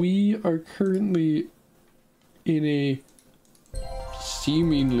 We are currently in a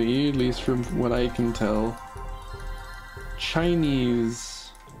seemingly, at least from what I can tell, Chinese,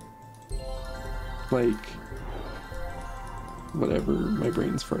 like, whatever, my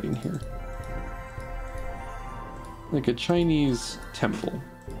brain's farting here. Like a Chinese temple.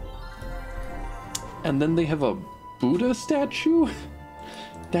 And then they have a Buddha statue?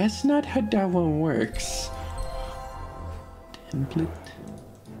 That's not how that one works. Template.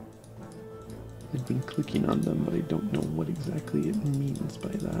 I've been clicking on them, but I don't know what exactly it means by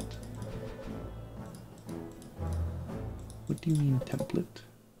that. What do you mean, template?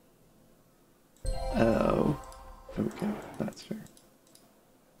 Oh. Okay, that's fair.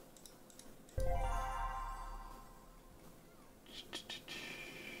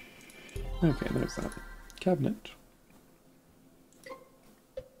 Okay, there's that. Cabinet.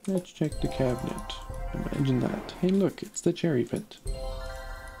 Let's check the cabinet. Imagine that. Hey look, it's the cherry pit.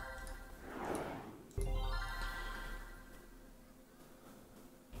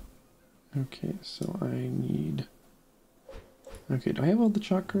 Okay, so I need... Okay, do I have all the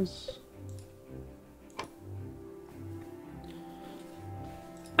chakras?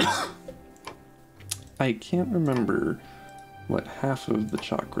 I can't remember what half of the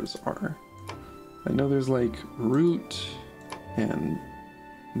chakras are. I know there's like root and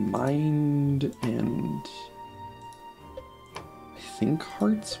mind and I think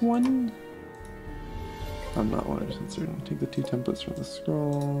heart's one? I'm not 100% certain. Take the 2 templates from the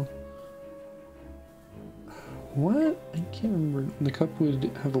scroll. What? I can't remember. The cup would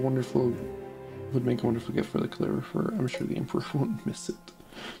have a wonderful... would make a wonderful gift for the calligrapher. I'm sure the Emperor won't miss it.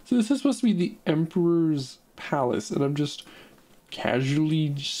 So this is supposed to be the Emperor's palace, and I'm just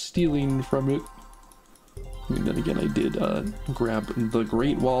casually stealing from it. I mean, then again, I did grab the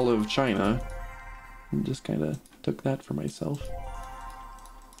Great Wall of China and just kind of took that for myself.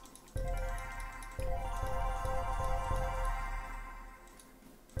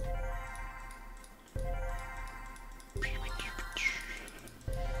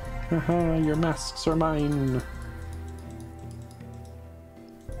 Haha, your masks are mine.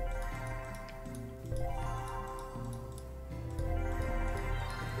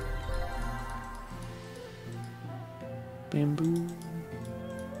 Bamboo.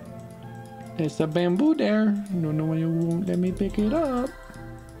 There's a bamboo there. Don't know why you won't let me pick it up.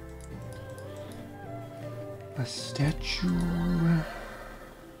 A statue.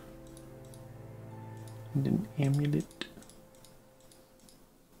 And an amulet.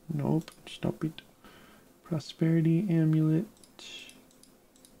 Nope, stop it. Prosperity amulet.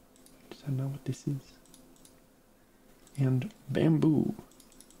 Is that not what this is? And bamboo.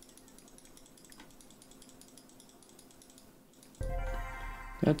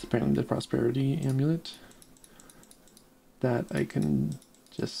 That's apparently the prosperity amulet. That I can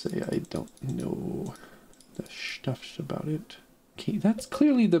just say I don't know the stuff about it. Okay, that's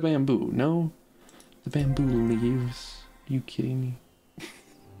clearly the bamboo, no? The bamboo leaves. Are you kidding me?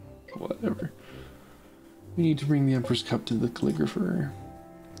 Whatever. We need to bring the Emperor's Cup to the calligrapher.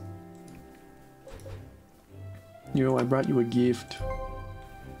 You know, I brought you a gift.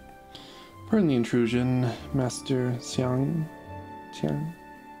 Pardon the intrusion, Master Xiang,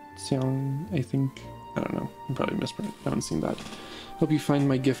 I think. I don't know. I'm probably mispronounced. I haven't seen that. Hope you find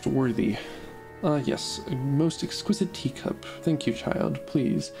my gift worthy. Yes, a most exquisite teacup. Thank you, child.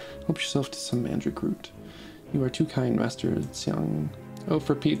 Please, help yourself to some mandrake root. You are too kind, Master Xiang. Oh,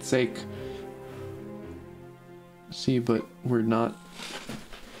 for Pete's sake. See, but we're not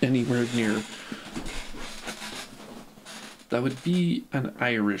anywhere near. That would be an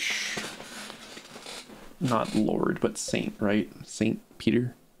Irish not Lord, but Saint, right? Saint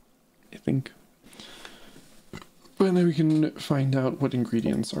Peter, I think. But then we can find out what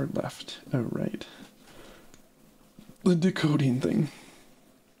ingredients are left. Oh, right. The decoding thing.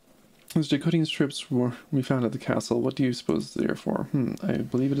 Those decoding strips we found at the castle. What do you suppose they are for? I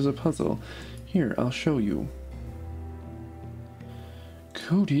believe it is a puzzle. Here, I'll show you.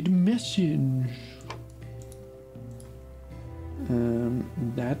 Coded message.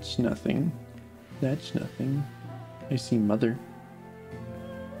 That's nothing. That's nothing. I see mother.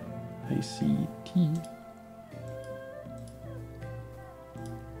 I see tea.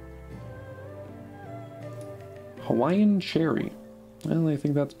 Hawaiian cherry. Well, I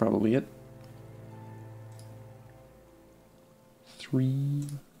think that's probably it. 3.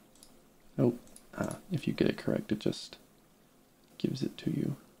 Oh, if you get it correct, it just gives it to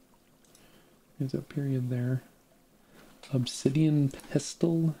you. There's a period there. Obsidian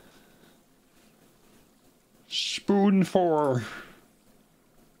pestle. Spoon 4.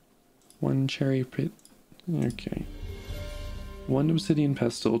 1 cherry pit. Okay. 1 obsidian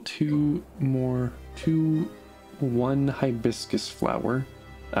pestle, 2 more, 1 hibiscus flower.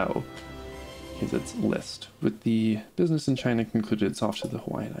 Oh, because it's list. With the business in China concluded, it's off to the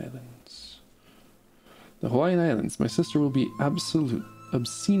Hawaiian Islands. The Hawaiian Islands. My sister will be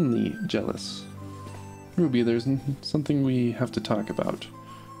obscenely jealous. Ruby, there's something we have to talk about.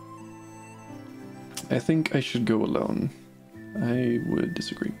 I think I should go alone. I would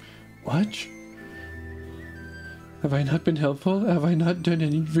disagree. What? Have I not been helpful? Have I not done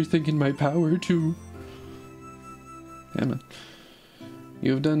everything in my power to... Damn it.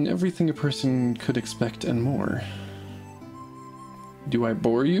 You have done everything a person could expect and more. Do I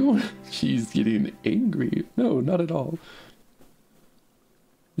bore you? She's getting angry. No, not at all.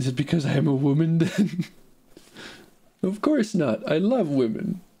 Is it because I am a woman then? Of course not. I love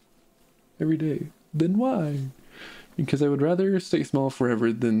women. Every day. Then why? Because I would rather stay small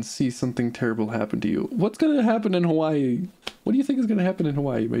forever than see something terrible happen to you. What's gonna happen in Hawaii? What do you think is gonna happen in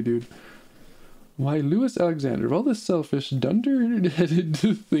Hawaii, my dude? Why, Louis Alexander, of all the selfish, dunder-headed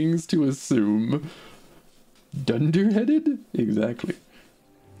things to assume. Dunder-headed? Exactly.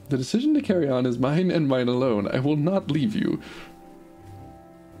 The decision to carry on is mine and mine alone. I will not leave you.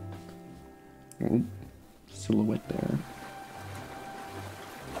 Oh, silhouette there.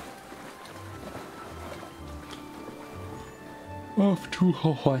 Off to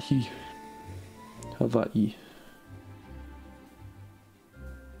Hawaii. Hawaii.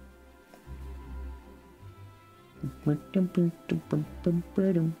 Probably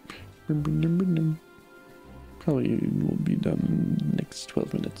will be done next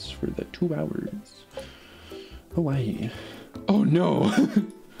 12 minutes for the 2 hours. Hawaii. Oh no!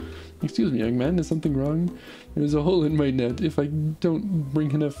 Excuse me, young man, is something wrong? There's a hole in my net. If I don't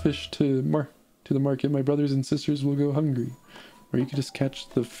bring enough fish to the market, my brothers and sisters will go hungry. Or you could just catch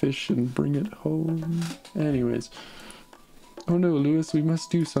the fish and bring it home. Anyways. Oh no, Louis, we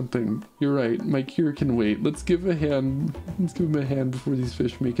must do something. You're right, my cure can wait. Let's give a hand. Let's give him a hand before these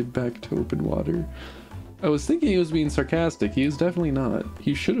fish make it back to open water. I was thinking he was being sarcastic. He is definitely not.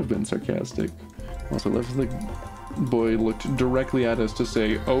 He should have been sarcastic. Also, left the boy looked directly at us to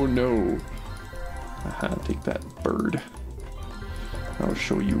say, oh no. Aha, take that, bird. I'll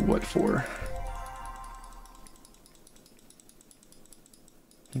show you what for.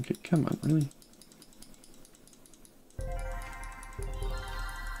 Okay, come on, really?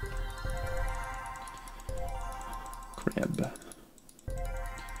 Crab.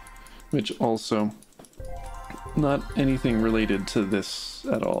 Which also, not anything related to this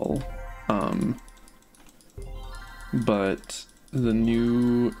at all. But the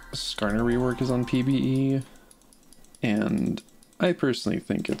new Skarner rework is on PBE, and I personally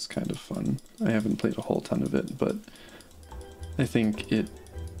think it's kind of fun. I haven't played a whole ton of it, but I think it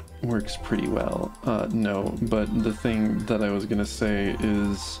works pretty well. No, but the thing that I was gonna say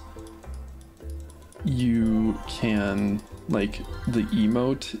is you can, like, the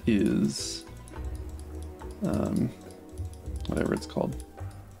emote is, whatever it's called.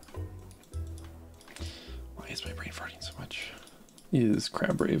 Why is my brain farting so much? Is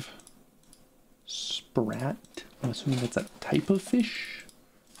crab rave. Sprat? I'm assuming that's a type of fish?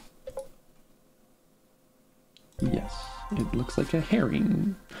 Yes, it looks like a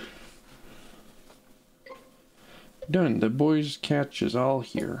herring. Done, the boy's catch is all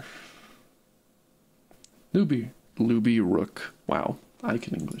here. Luby Rook. Wow, I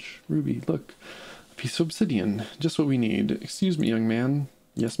can English. Ruby, look. A piece of obsidian. Just what we need. Excuse me, young man.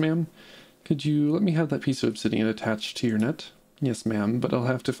 Yes, ma'am? Could you let me have that piece of obsidian attached to your net? Yes, ma'am, but I'll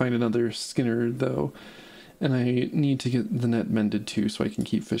have to find another skinner, though. And I need to get the net mended, too, so I can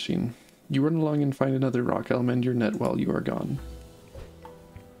keep fishing. You run along and find another rock. I'll mend your net while you are gone.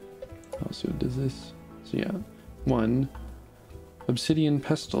 Oh, so it does this. So yeah. 1 obsidian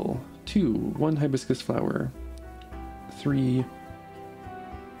pestle. 2 1 hibiscus flower. 3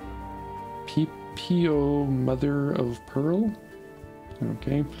 Pio mother of pearl.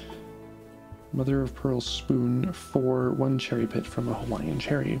 Okay. Mother of pearl spoon. 4 1 cherry pit from a Hawaiian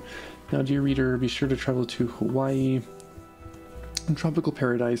cherry. Now, dear reader, be sure to travel to Hawaii, a tropical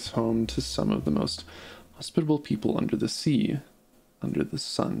paradise home to some of the most hospitable people under the sea, under the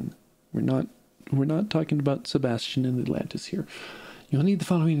sun. We're not talking about Sebastian and Atlantis here. You'll need the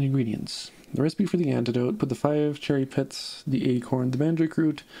following ingredients: the recipe for the antidote. Put the 5 cherry pits, the acorn, the mandrake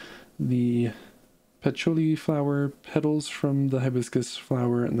root, the patchouli flower, petals from the hibiscus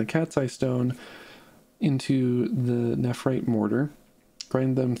flower, and the cat's eye stone into the nephrite mortar.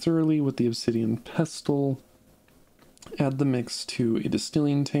 Grind them thoroughly with the obsidian pestle. Add the mix to a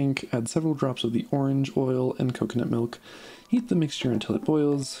distilling tank. Add several drops of the orange oil and coconut milk. Heat the mixture until it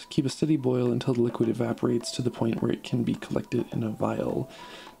boils. Keep a steady boil until the liquid evaporates to the point where it can be collected in a vial.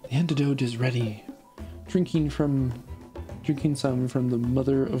 The antidote is ready. Drinking some from the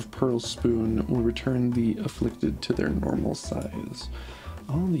mother of pearl spoon will return the afflicted to their normal size.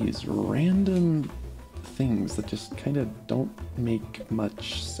 All these random things that just kind of don't make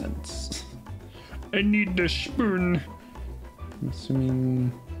much sense. I need the spoon. I'm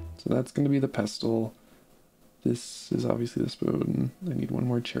assuming, so that's going to be the pestle. This is obviously the spoon. I need 1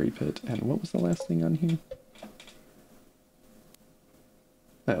 more cherry pit. And what was the last thing on here?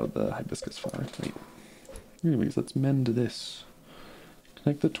 Oh, the hibiscus flower. Wait. Anyways, let's mend this.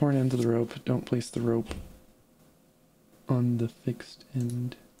 Connect the torn end of the rope. Don't place the rope on the fixed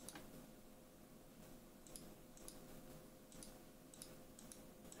end.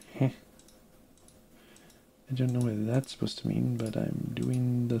 I don't know what that's supposed to mean, but I'm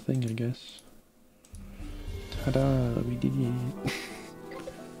doing the thing, I guess. Ta-da, we did it.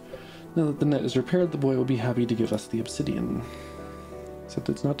 Now that the net is repaired, the boy will be happy to give us the obsidian. Except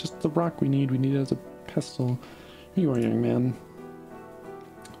it's not just the rock we need it as a pestle. Here you are, young man.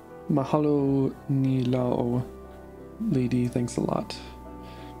 Mahalo ni lao, lady, thanks a lot.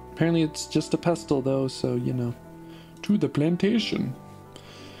 Apparently it's just a pestle though, so you know. To the plantation.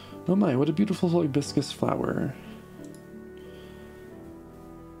 Oh my, what a beautiful hibiscus flower.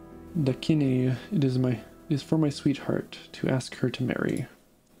 Dakini, it is for my sweetheart, to ask her to marry.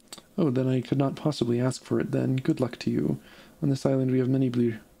 Oh, then I could not possibly ask for it then. Good luck to you. On this island we have many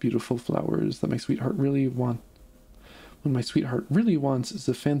beautiful flowers that my sweetheart really wants. What my sweetheart really wants is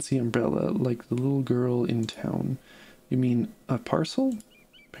a fancy umbrella, like the little girl in town. You mean a parcel?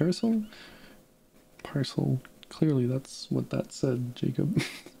 Parasol? Parcel. Clearly that's what that said, Jacob.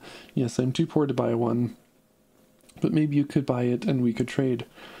 Yes, I'm too poor to buy one. But maybe you could buy it and we could trade.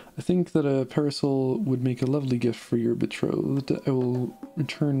 I think that a parasol would make a lovely gift for your betrothed. I will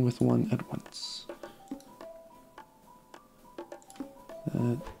return with one at once.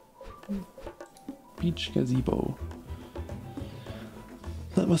 Beach gazebo.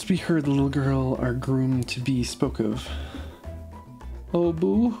 That must be her, the little girl our groom-to-be spoke of. Oh,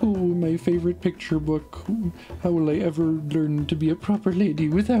 boo-hoo, my favorite picture book. How will I ever learn to be a proper lady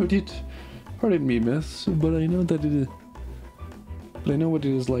without it? Pardon me, miss, but I know that it is... But I know what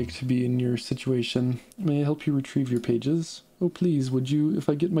it is like to be in your situation. May I help you retrieve your pages? Oh, please, would you? If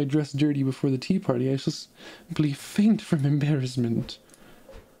I get my dress dirty before the tea party, I shall simply faint from embarrassment.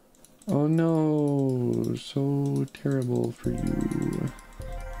 Oh no, so terrible for you.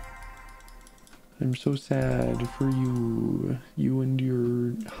 I'm so sad for you. You and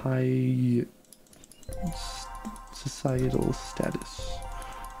your high societal status.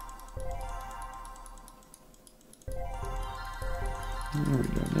 There we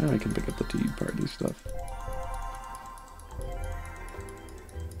go. Now I can pick up the tea party stuff.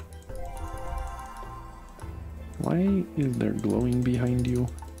 Why is there glowing behind you?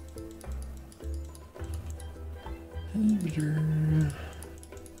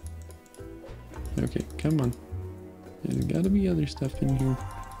 Okay, come on. There's gotta be other stuff in here.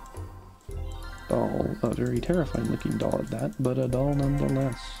 Doll. A very terrifying looking doll at that, but a doll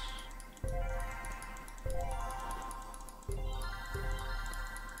nonetheless.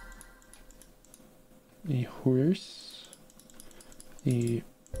 A horse. A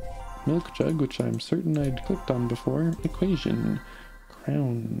milk jug, which I'm certain I'd clicked on before. Equation.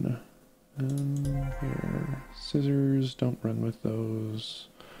 Crown. There. Scissors. Don't run with those.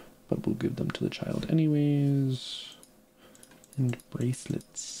 But we'll give them to the child anyways. And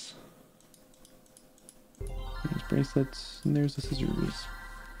bracelets. There's bracelets, and there's the scissors.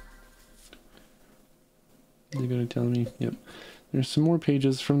 They're gonna tell me, yep. There's some more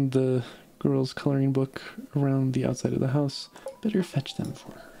pages from the girl's coloring book around the outside of the house. Better fetch them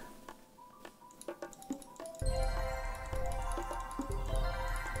for her.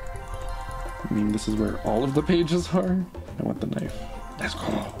 I mean, this is where all of the pages are? I want the knife. Let's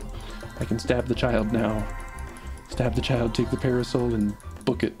go. I can stab the child now. Stab the child, take the parasol, and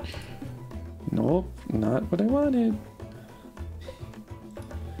book it. Nope, not what I wanted.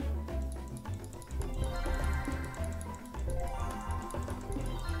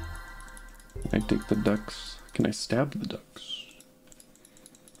 I take the ducks. Can I stab the ducks?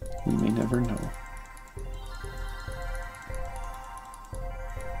 We may never know.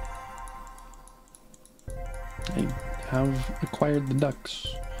 I have acquired the ducks.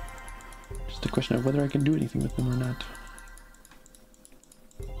 Just a question of whether I can do anything with them or not.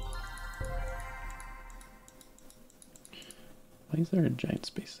 Why is there a giant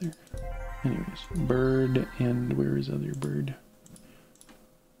space there? Anyways, bird, and where is other bird?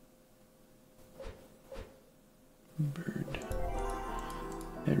 Bird.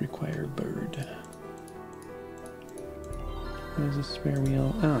 I require bird. There's a spare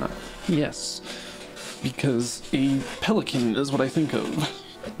wheel. Ah, yes. Because a pelican is what I think of.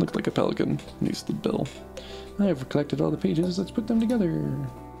 Looked like a pelican. Needs the bill. I've collected all the pages. Let's put them together.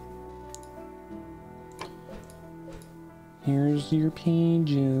 Here's your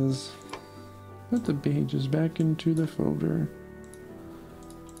pages. Put the pages back into the folder.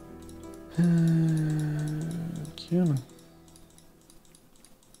 Come on.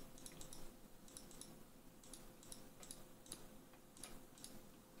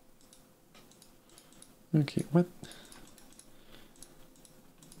 Okay, what?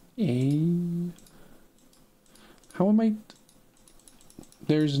 How am I?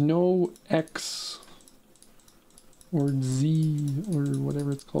 There's no X or Z or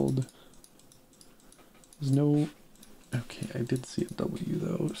whatever it's called. There's no. Okay, I did see a W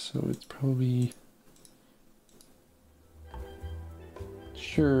though, so it's probably.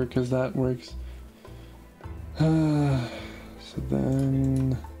 Sure, because that works. So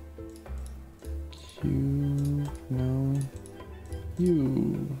then. Q, no,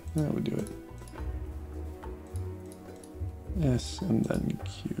 U, that would do it. S and then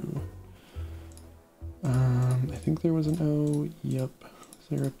Q. I think there was an O, yep. Is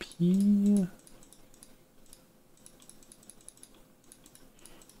there a P?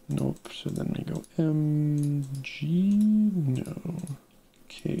 Nope, so then we go M, G, no,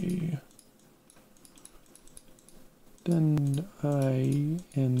 K. Then I,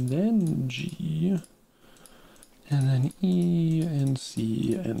 and then G, and then E, and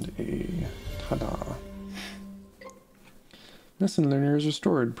C, and A. Ta-da. Lesson learner is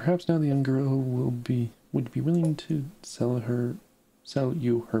restored. Perhaps now the young girl would be willing to sell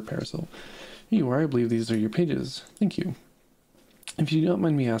you her parasol. Here you are. I believe these are your pages. Thank you. If you don't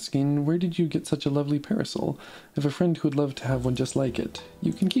mind me asking, where did you get such a lovely parasol? I have a friend who would love to have one just like it.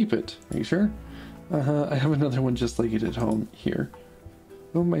 You can keep it. Are you sure? I have another one just like it at home, here.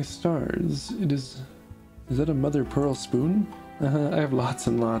 Oh my stars, is that a mother pearl spoon? I have lots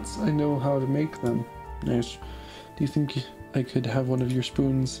and lots. I know how to make them. Nice. Do you think I could have one of your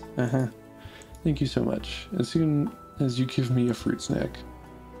spoons? Thank you so much. As soon as you give me a fruit snack.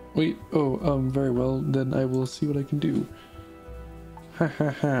 Wait, very well, then I will see what I can do. Ha ha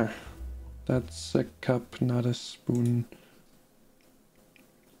ha. That's a cup, not a spoon.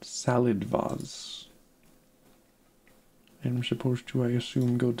 Salad vase. I'm supposed to, I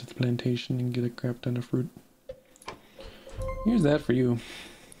assume, go to the plantation and get a crap ton of fruit. Here's that for you.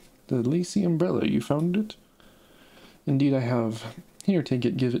 The lacy umbrella, you found it? Indeed I have. Here, take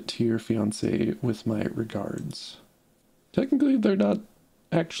it, give it to your fiancé with my regards. Technically, they're not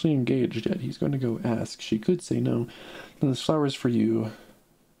actually engaged yet. He's going to go ask. She could say no. And this flower's for you.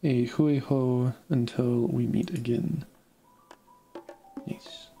 A hui ho until we meet again.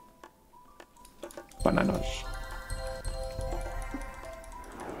 Nice. Bananas.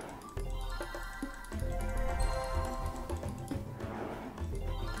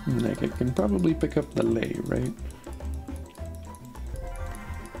 Like, I can probably pick up the lay, right?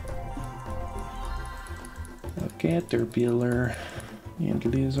 A caterpillar and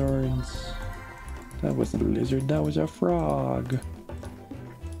lizards. That wasn't a lizard, that was a frog.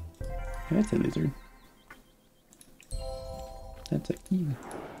 That's a lizard. That's a key.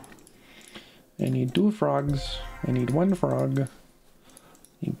 I need 2 frogs. I need 1 frog.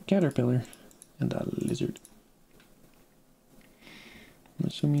 A caterpillar and a lizard. I'm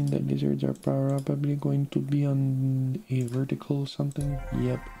assuming that lizards are probably going to be on a vertical something.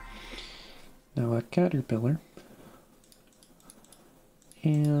 Yep. Now a caterpillar.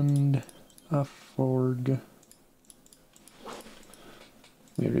 And a frog.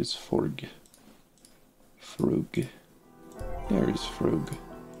 Where is Frog? Frog. There is Frog.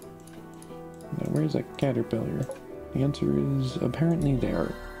 Now where's that caterpillar? The answer is apparently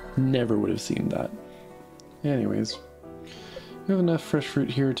there. Never would have seen that. Anyways, we have enough fresh fruit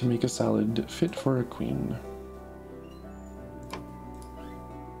here to make a salad fit for a queen.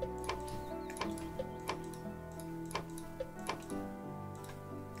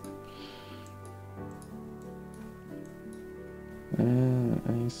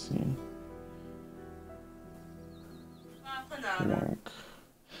 I see. Wonk.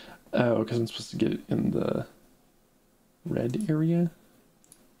 Oh, because I'm supposed to get it in the red area?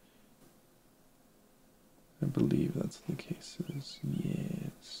 I believe that's the case.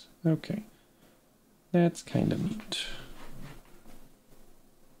 Yes. Okay. That's kind of neat.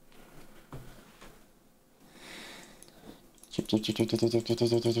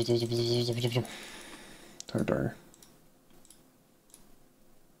 Tartar.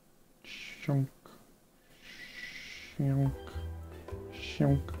 Shunk. Shunk.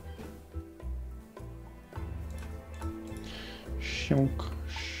 Shunk. Shunk.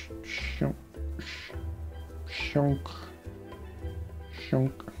 Shunk. Shunk.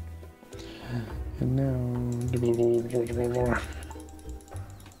 Shunk. And now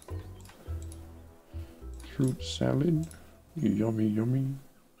fruit salad. Yummy, yummy.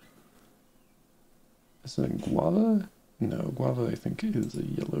 Is it guava? No, guava I think is a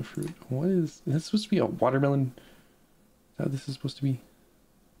yellow fruit. What is this supposed to be? A watermelon? Is that how this is supposed to be?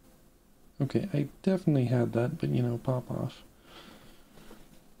 Okay, I definitely had that, but you know, pop off.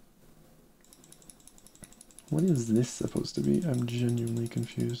 What is this supposed to be? I'm genuinely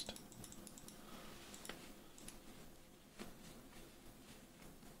confused.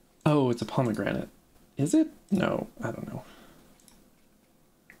 Oh, it's a pomegranate. Is it? No, I don't know.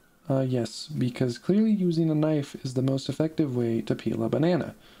 Yes, because clearly using a knife is the most effective way to peel a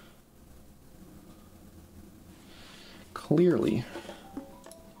banana. Clearly.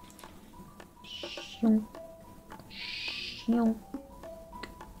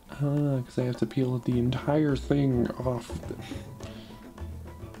 Because I have to peel the entire thing off.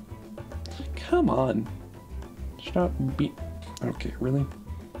 Come on. Stop Okay, really?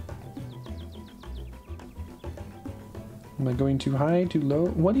 Am I going too high, too low?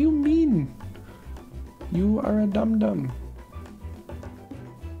 What do you mean? You are a dum-dum.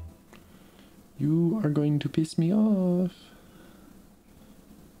 You are going to piss me off.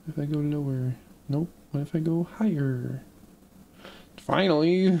 If I go lower. Nope. What if I go higher?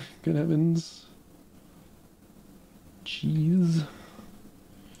 Finally! Good heavens. Jeez.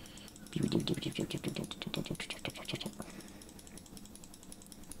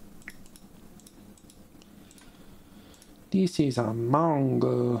 This is a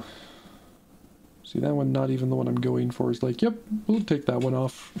mango. See, that one, not even the one I'm going for, is like, yep, we'll take that one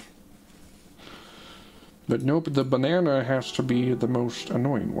off. But nope, the banana has to be the most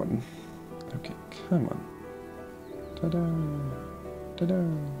annoying one. Okay, come on. Ta-da. Ta-da.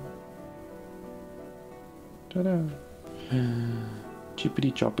 Ta-da.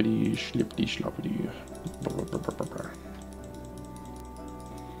 Chippity choppity, schlippity schloppity.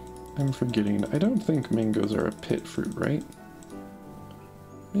 I'm forgetting. I don't think mangoes are a pit fruit, right?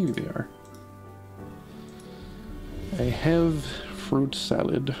 Maybe they are. I have fruit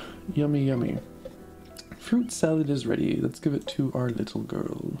salad. Yummy, yummy. Fruit salad is ready. Let's give it to our little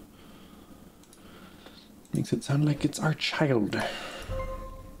girl. Makes it sound like it's our child.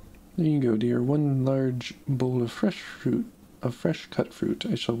 There you go, dear. One large bowl of fresh fruit, of fresh cut fruit.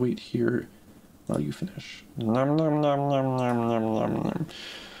 I shall wait here while you finish. Nom nom nom nom nom nom nom nom.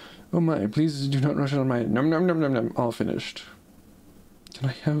 Oh my, please do not rush on my nom nom nom nom nom. All finished. Can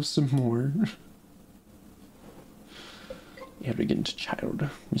I have some more? Arrogant child.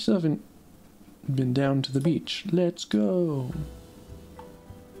 You still haven't been down to the beach. Let's go.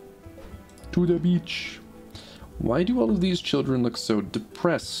 To the beach. Why do all of these children look so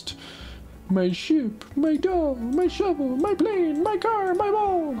depressed? My ship, my doll, my shovel, my plane, my car, my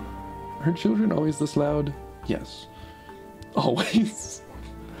ball. Are children always this loud? Yes. Always.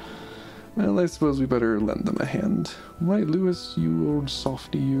 Well, I suppose we better lend them a hand. Why, Lewis, you old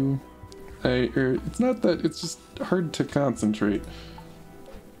softy, you. It's not that, it's just hard to concentrate.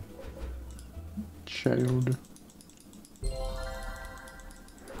 Child.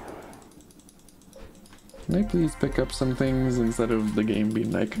 Can I please pick up some things instead of the game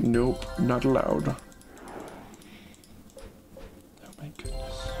being like, nope, not allowed. Oh my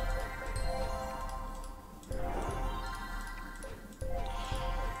goodness.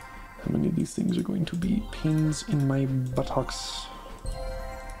 How many of these things are going to be pains in my buttocks?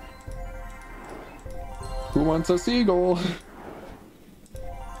 Who wants a seagull?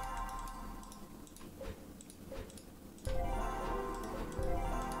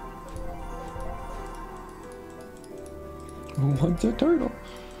 Who wants a turtle?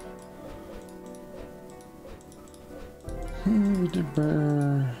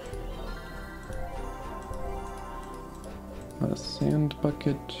 A sand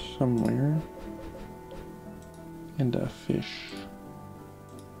bucket somewhere. And a fish.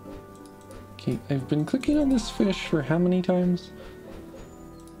 Okay, I've been clicking on this fish for how many times?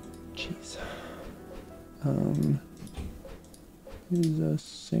 Jeez. Is a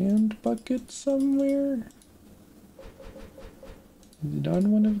sand bucket somewhere? Is it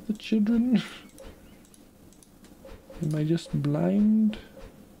on one of the children? Am I just blind?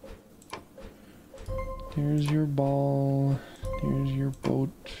 There's your ball. There's your boat.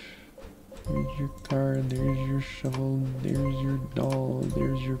 There's your car. There's your shovel. There's your doll.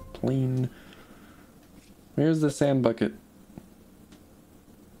 There's your plane. Where's the sand bucket?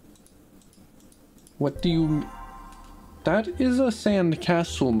 What do you... That is a sand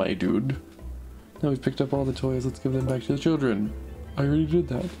castle, my dude. Now we've picked up all the toys. Let's give them back to the children. I already did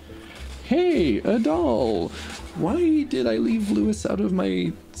that. Hey, a doll! Why did I leave Lewis out of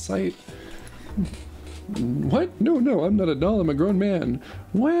my sight? What? No, I'm not a doll. I'm a grown man.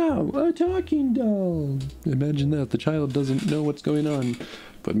 Wow, a talking doll. Imagine that. The child doesn't know what's going on.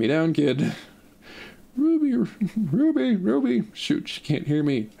 Put me down, kid. Ruby. Shoot, she can't hear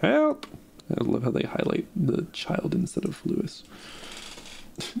me. Help! I love how they highlight the child instead of Lewis.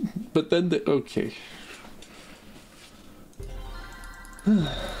 But then the... Okay.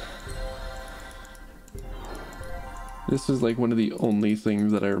 This is like one of the only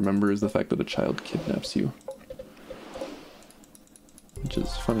things that I remember is the fact that a child kidnaps you. Which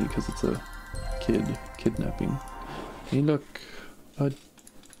is funny because it's a kid kidnapping. Hey look, a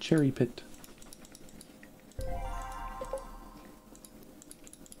cherry pit.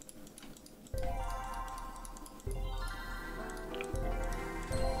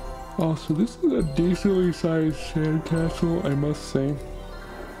 Oh, so this is a decently sized sandcastle, I must say.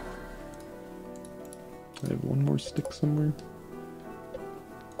 I have one more stick somewhere.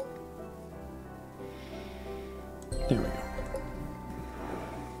 There we go.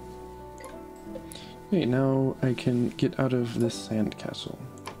 Okay, now I can get out of this sandcastle.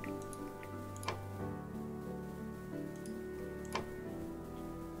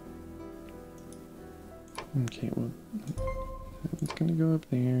 Okay, well, that one's gonna go up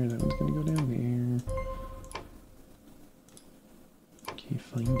there, that one's gonna go down there. Okay,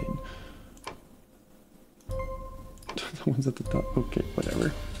 finding. That one's at the top. Okay,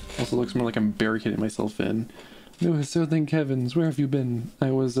 whatever. Also looks more like I'm barricading myself in. Lewis, so thank heavens, where have you been? I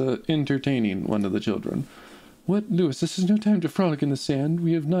was, entertaining one of the children. What, Lewis, this is no time to frolic in the sand.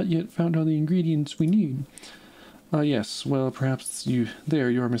 We have not yet found all the ingredients we need. Yes, well, perhaps you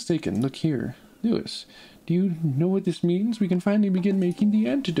are mistaken. Look here. Lewis, do you know what this means? We can finally begin making the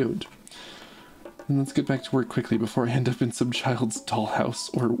antidote. And let's get back to work quickly before I end up in some child's dollhouse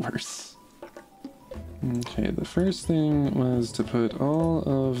or worse. Okay, the first thing was to put all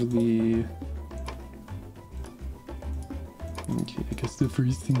of the... Okay, I guess the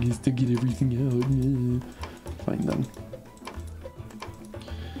first thing is to get everything out. Fine then.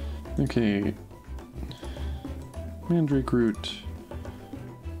 Okay. Mandrake root.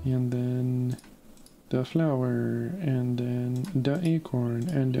 And then the flower. And then the acorn.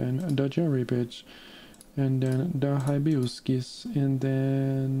 And then the cherry pits. And then the hibiscus, and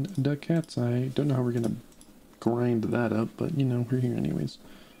then the cat's eye. Don't know how we're gonna grind that up, but you know, we're here anyways.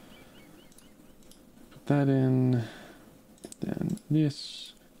 Put that in, then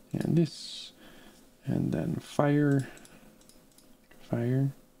this, and then fire.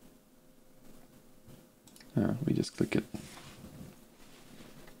 Ah, we just click it.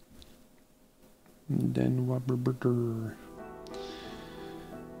 And then whopper burger.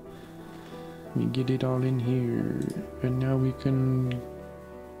 We get it all in here, and now we can...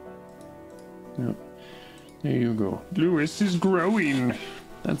 Oh, there you go. Lewis is growing!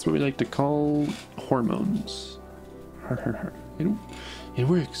 That's what we like to call hormones. It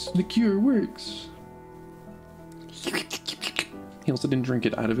works! The cure works! He also didn't drink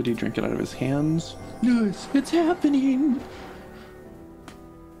it out of it, he drank it out of his hands. Lewis, it's happening!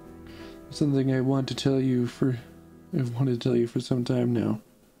 Something I've wanted to tell you for some time now.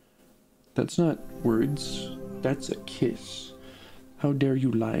 That's not words, that's a kiss. How dare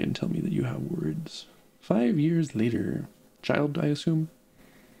you lie and tell me that you have words? 5 years later. Child, I assume?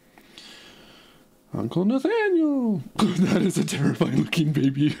 Uncle Nathaniel! That is a terrifying looking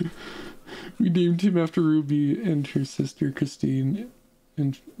baby. We named him after Ruby and her sister Christine.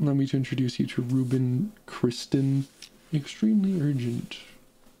 And allow me to introduce you to Ruben Kristen. Extremely urgent.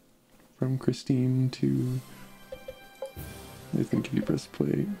 From Christine to... I think if you press play.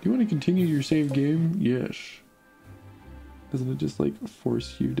 Do you want to continue your save game? Yes. Doesn't it just like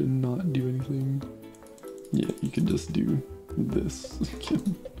force you to not do anything? Yeah, you can just do this.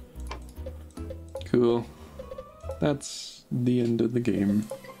 Cool. That's the end of the game.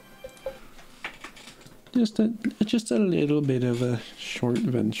 Just a little bit of a short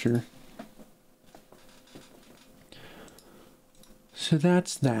venture. So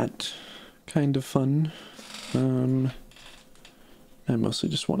that's that. Kind of fun. I mostly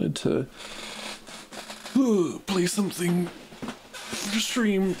just wanted to play something for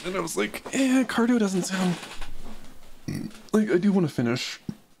stream, and I was like, Cardo doesn't sound like I do want to finish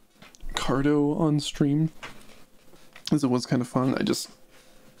Cardo on stream, as it was kind of fun.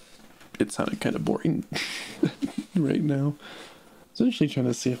 It sounded kind of boring right now. I was actually trying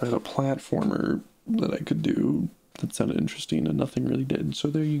to see if I had a platformer that I could do that sounded interesting, and nothing really did. So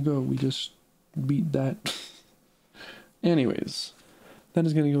there you go. We just beat that. Anyways, that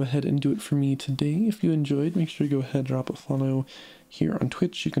is going to go ahead and do it for me today. If you enjoyed, make sure to go ahead and drop a follow here on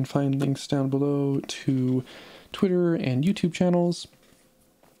Twitch. You can find links down below to Twitter and YouTube channels.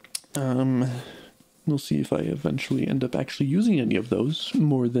 We'll see if I eventually end up actually using any of those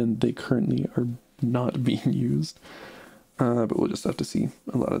more than they currently are not being used. But we'll just have to see.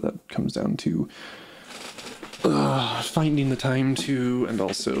 A lot of that comes down to finding the time to, and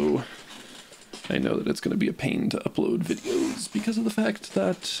also I know that it's going to be a pain to upload videos because of the fact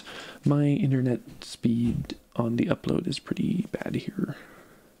that my internet speed on the upload is pretty bad here.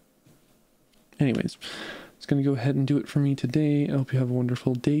 Anyways, it's going to go ahead and do it for me today. I hope you have a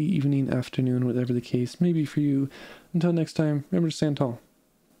wonderful day, evening, afternoon, whatever the case may be for you. Until next time, remember to stand tall.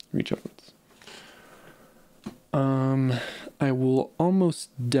 Reach upwards. I will almost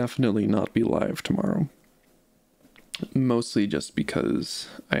definitely not be live tomorrow. Mostly just because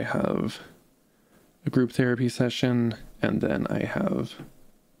I have a group therapy session, and then I have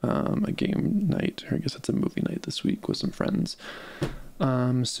a game night, or I guess it's a movie night this week with some friends.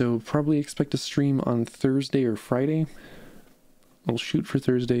 So probably expect a stream on Thursday or Friday. I'll shoot for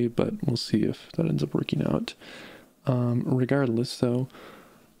Thursday, but we'll see if that ends up working out. Regardless, though,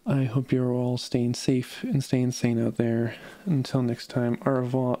 I hope you're all staying safe and staying sane out there. Until next time, au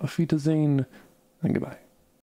revoir, auf Wiedersehen, and goodbye.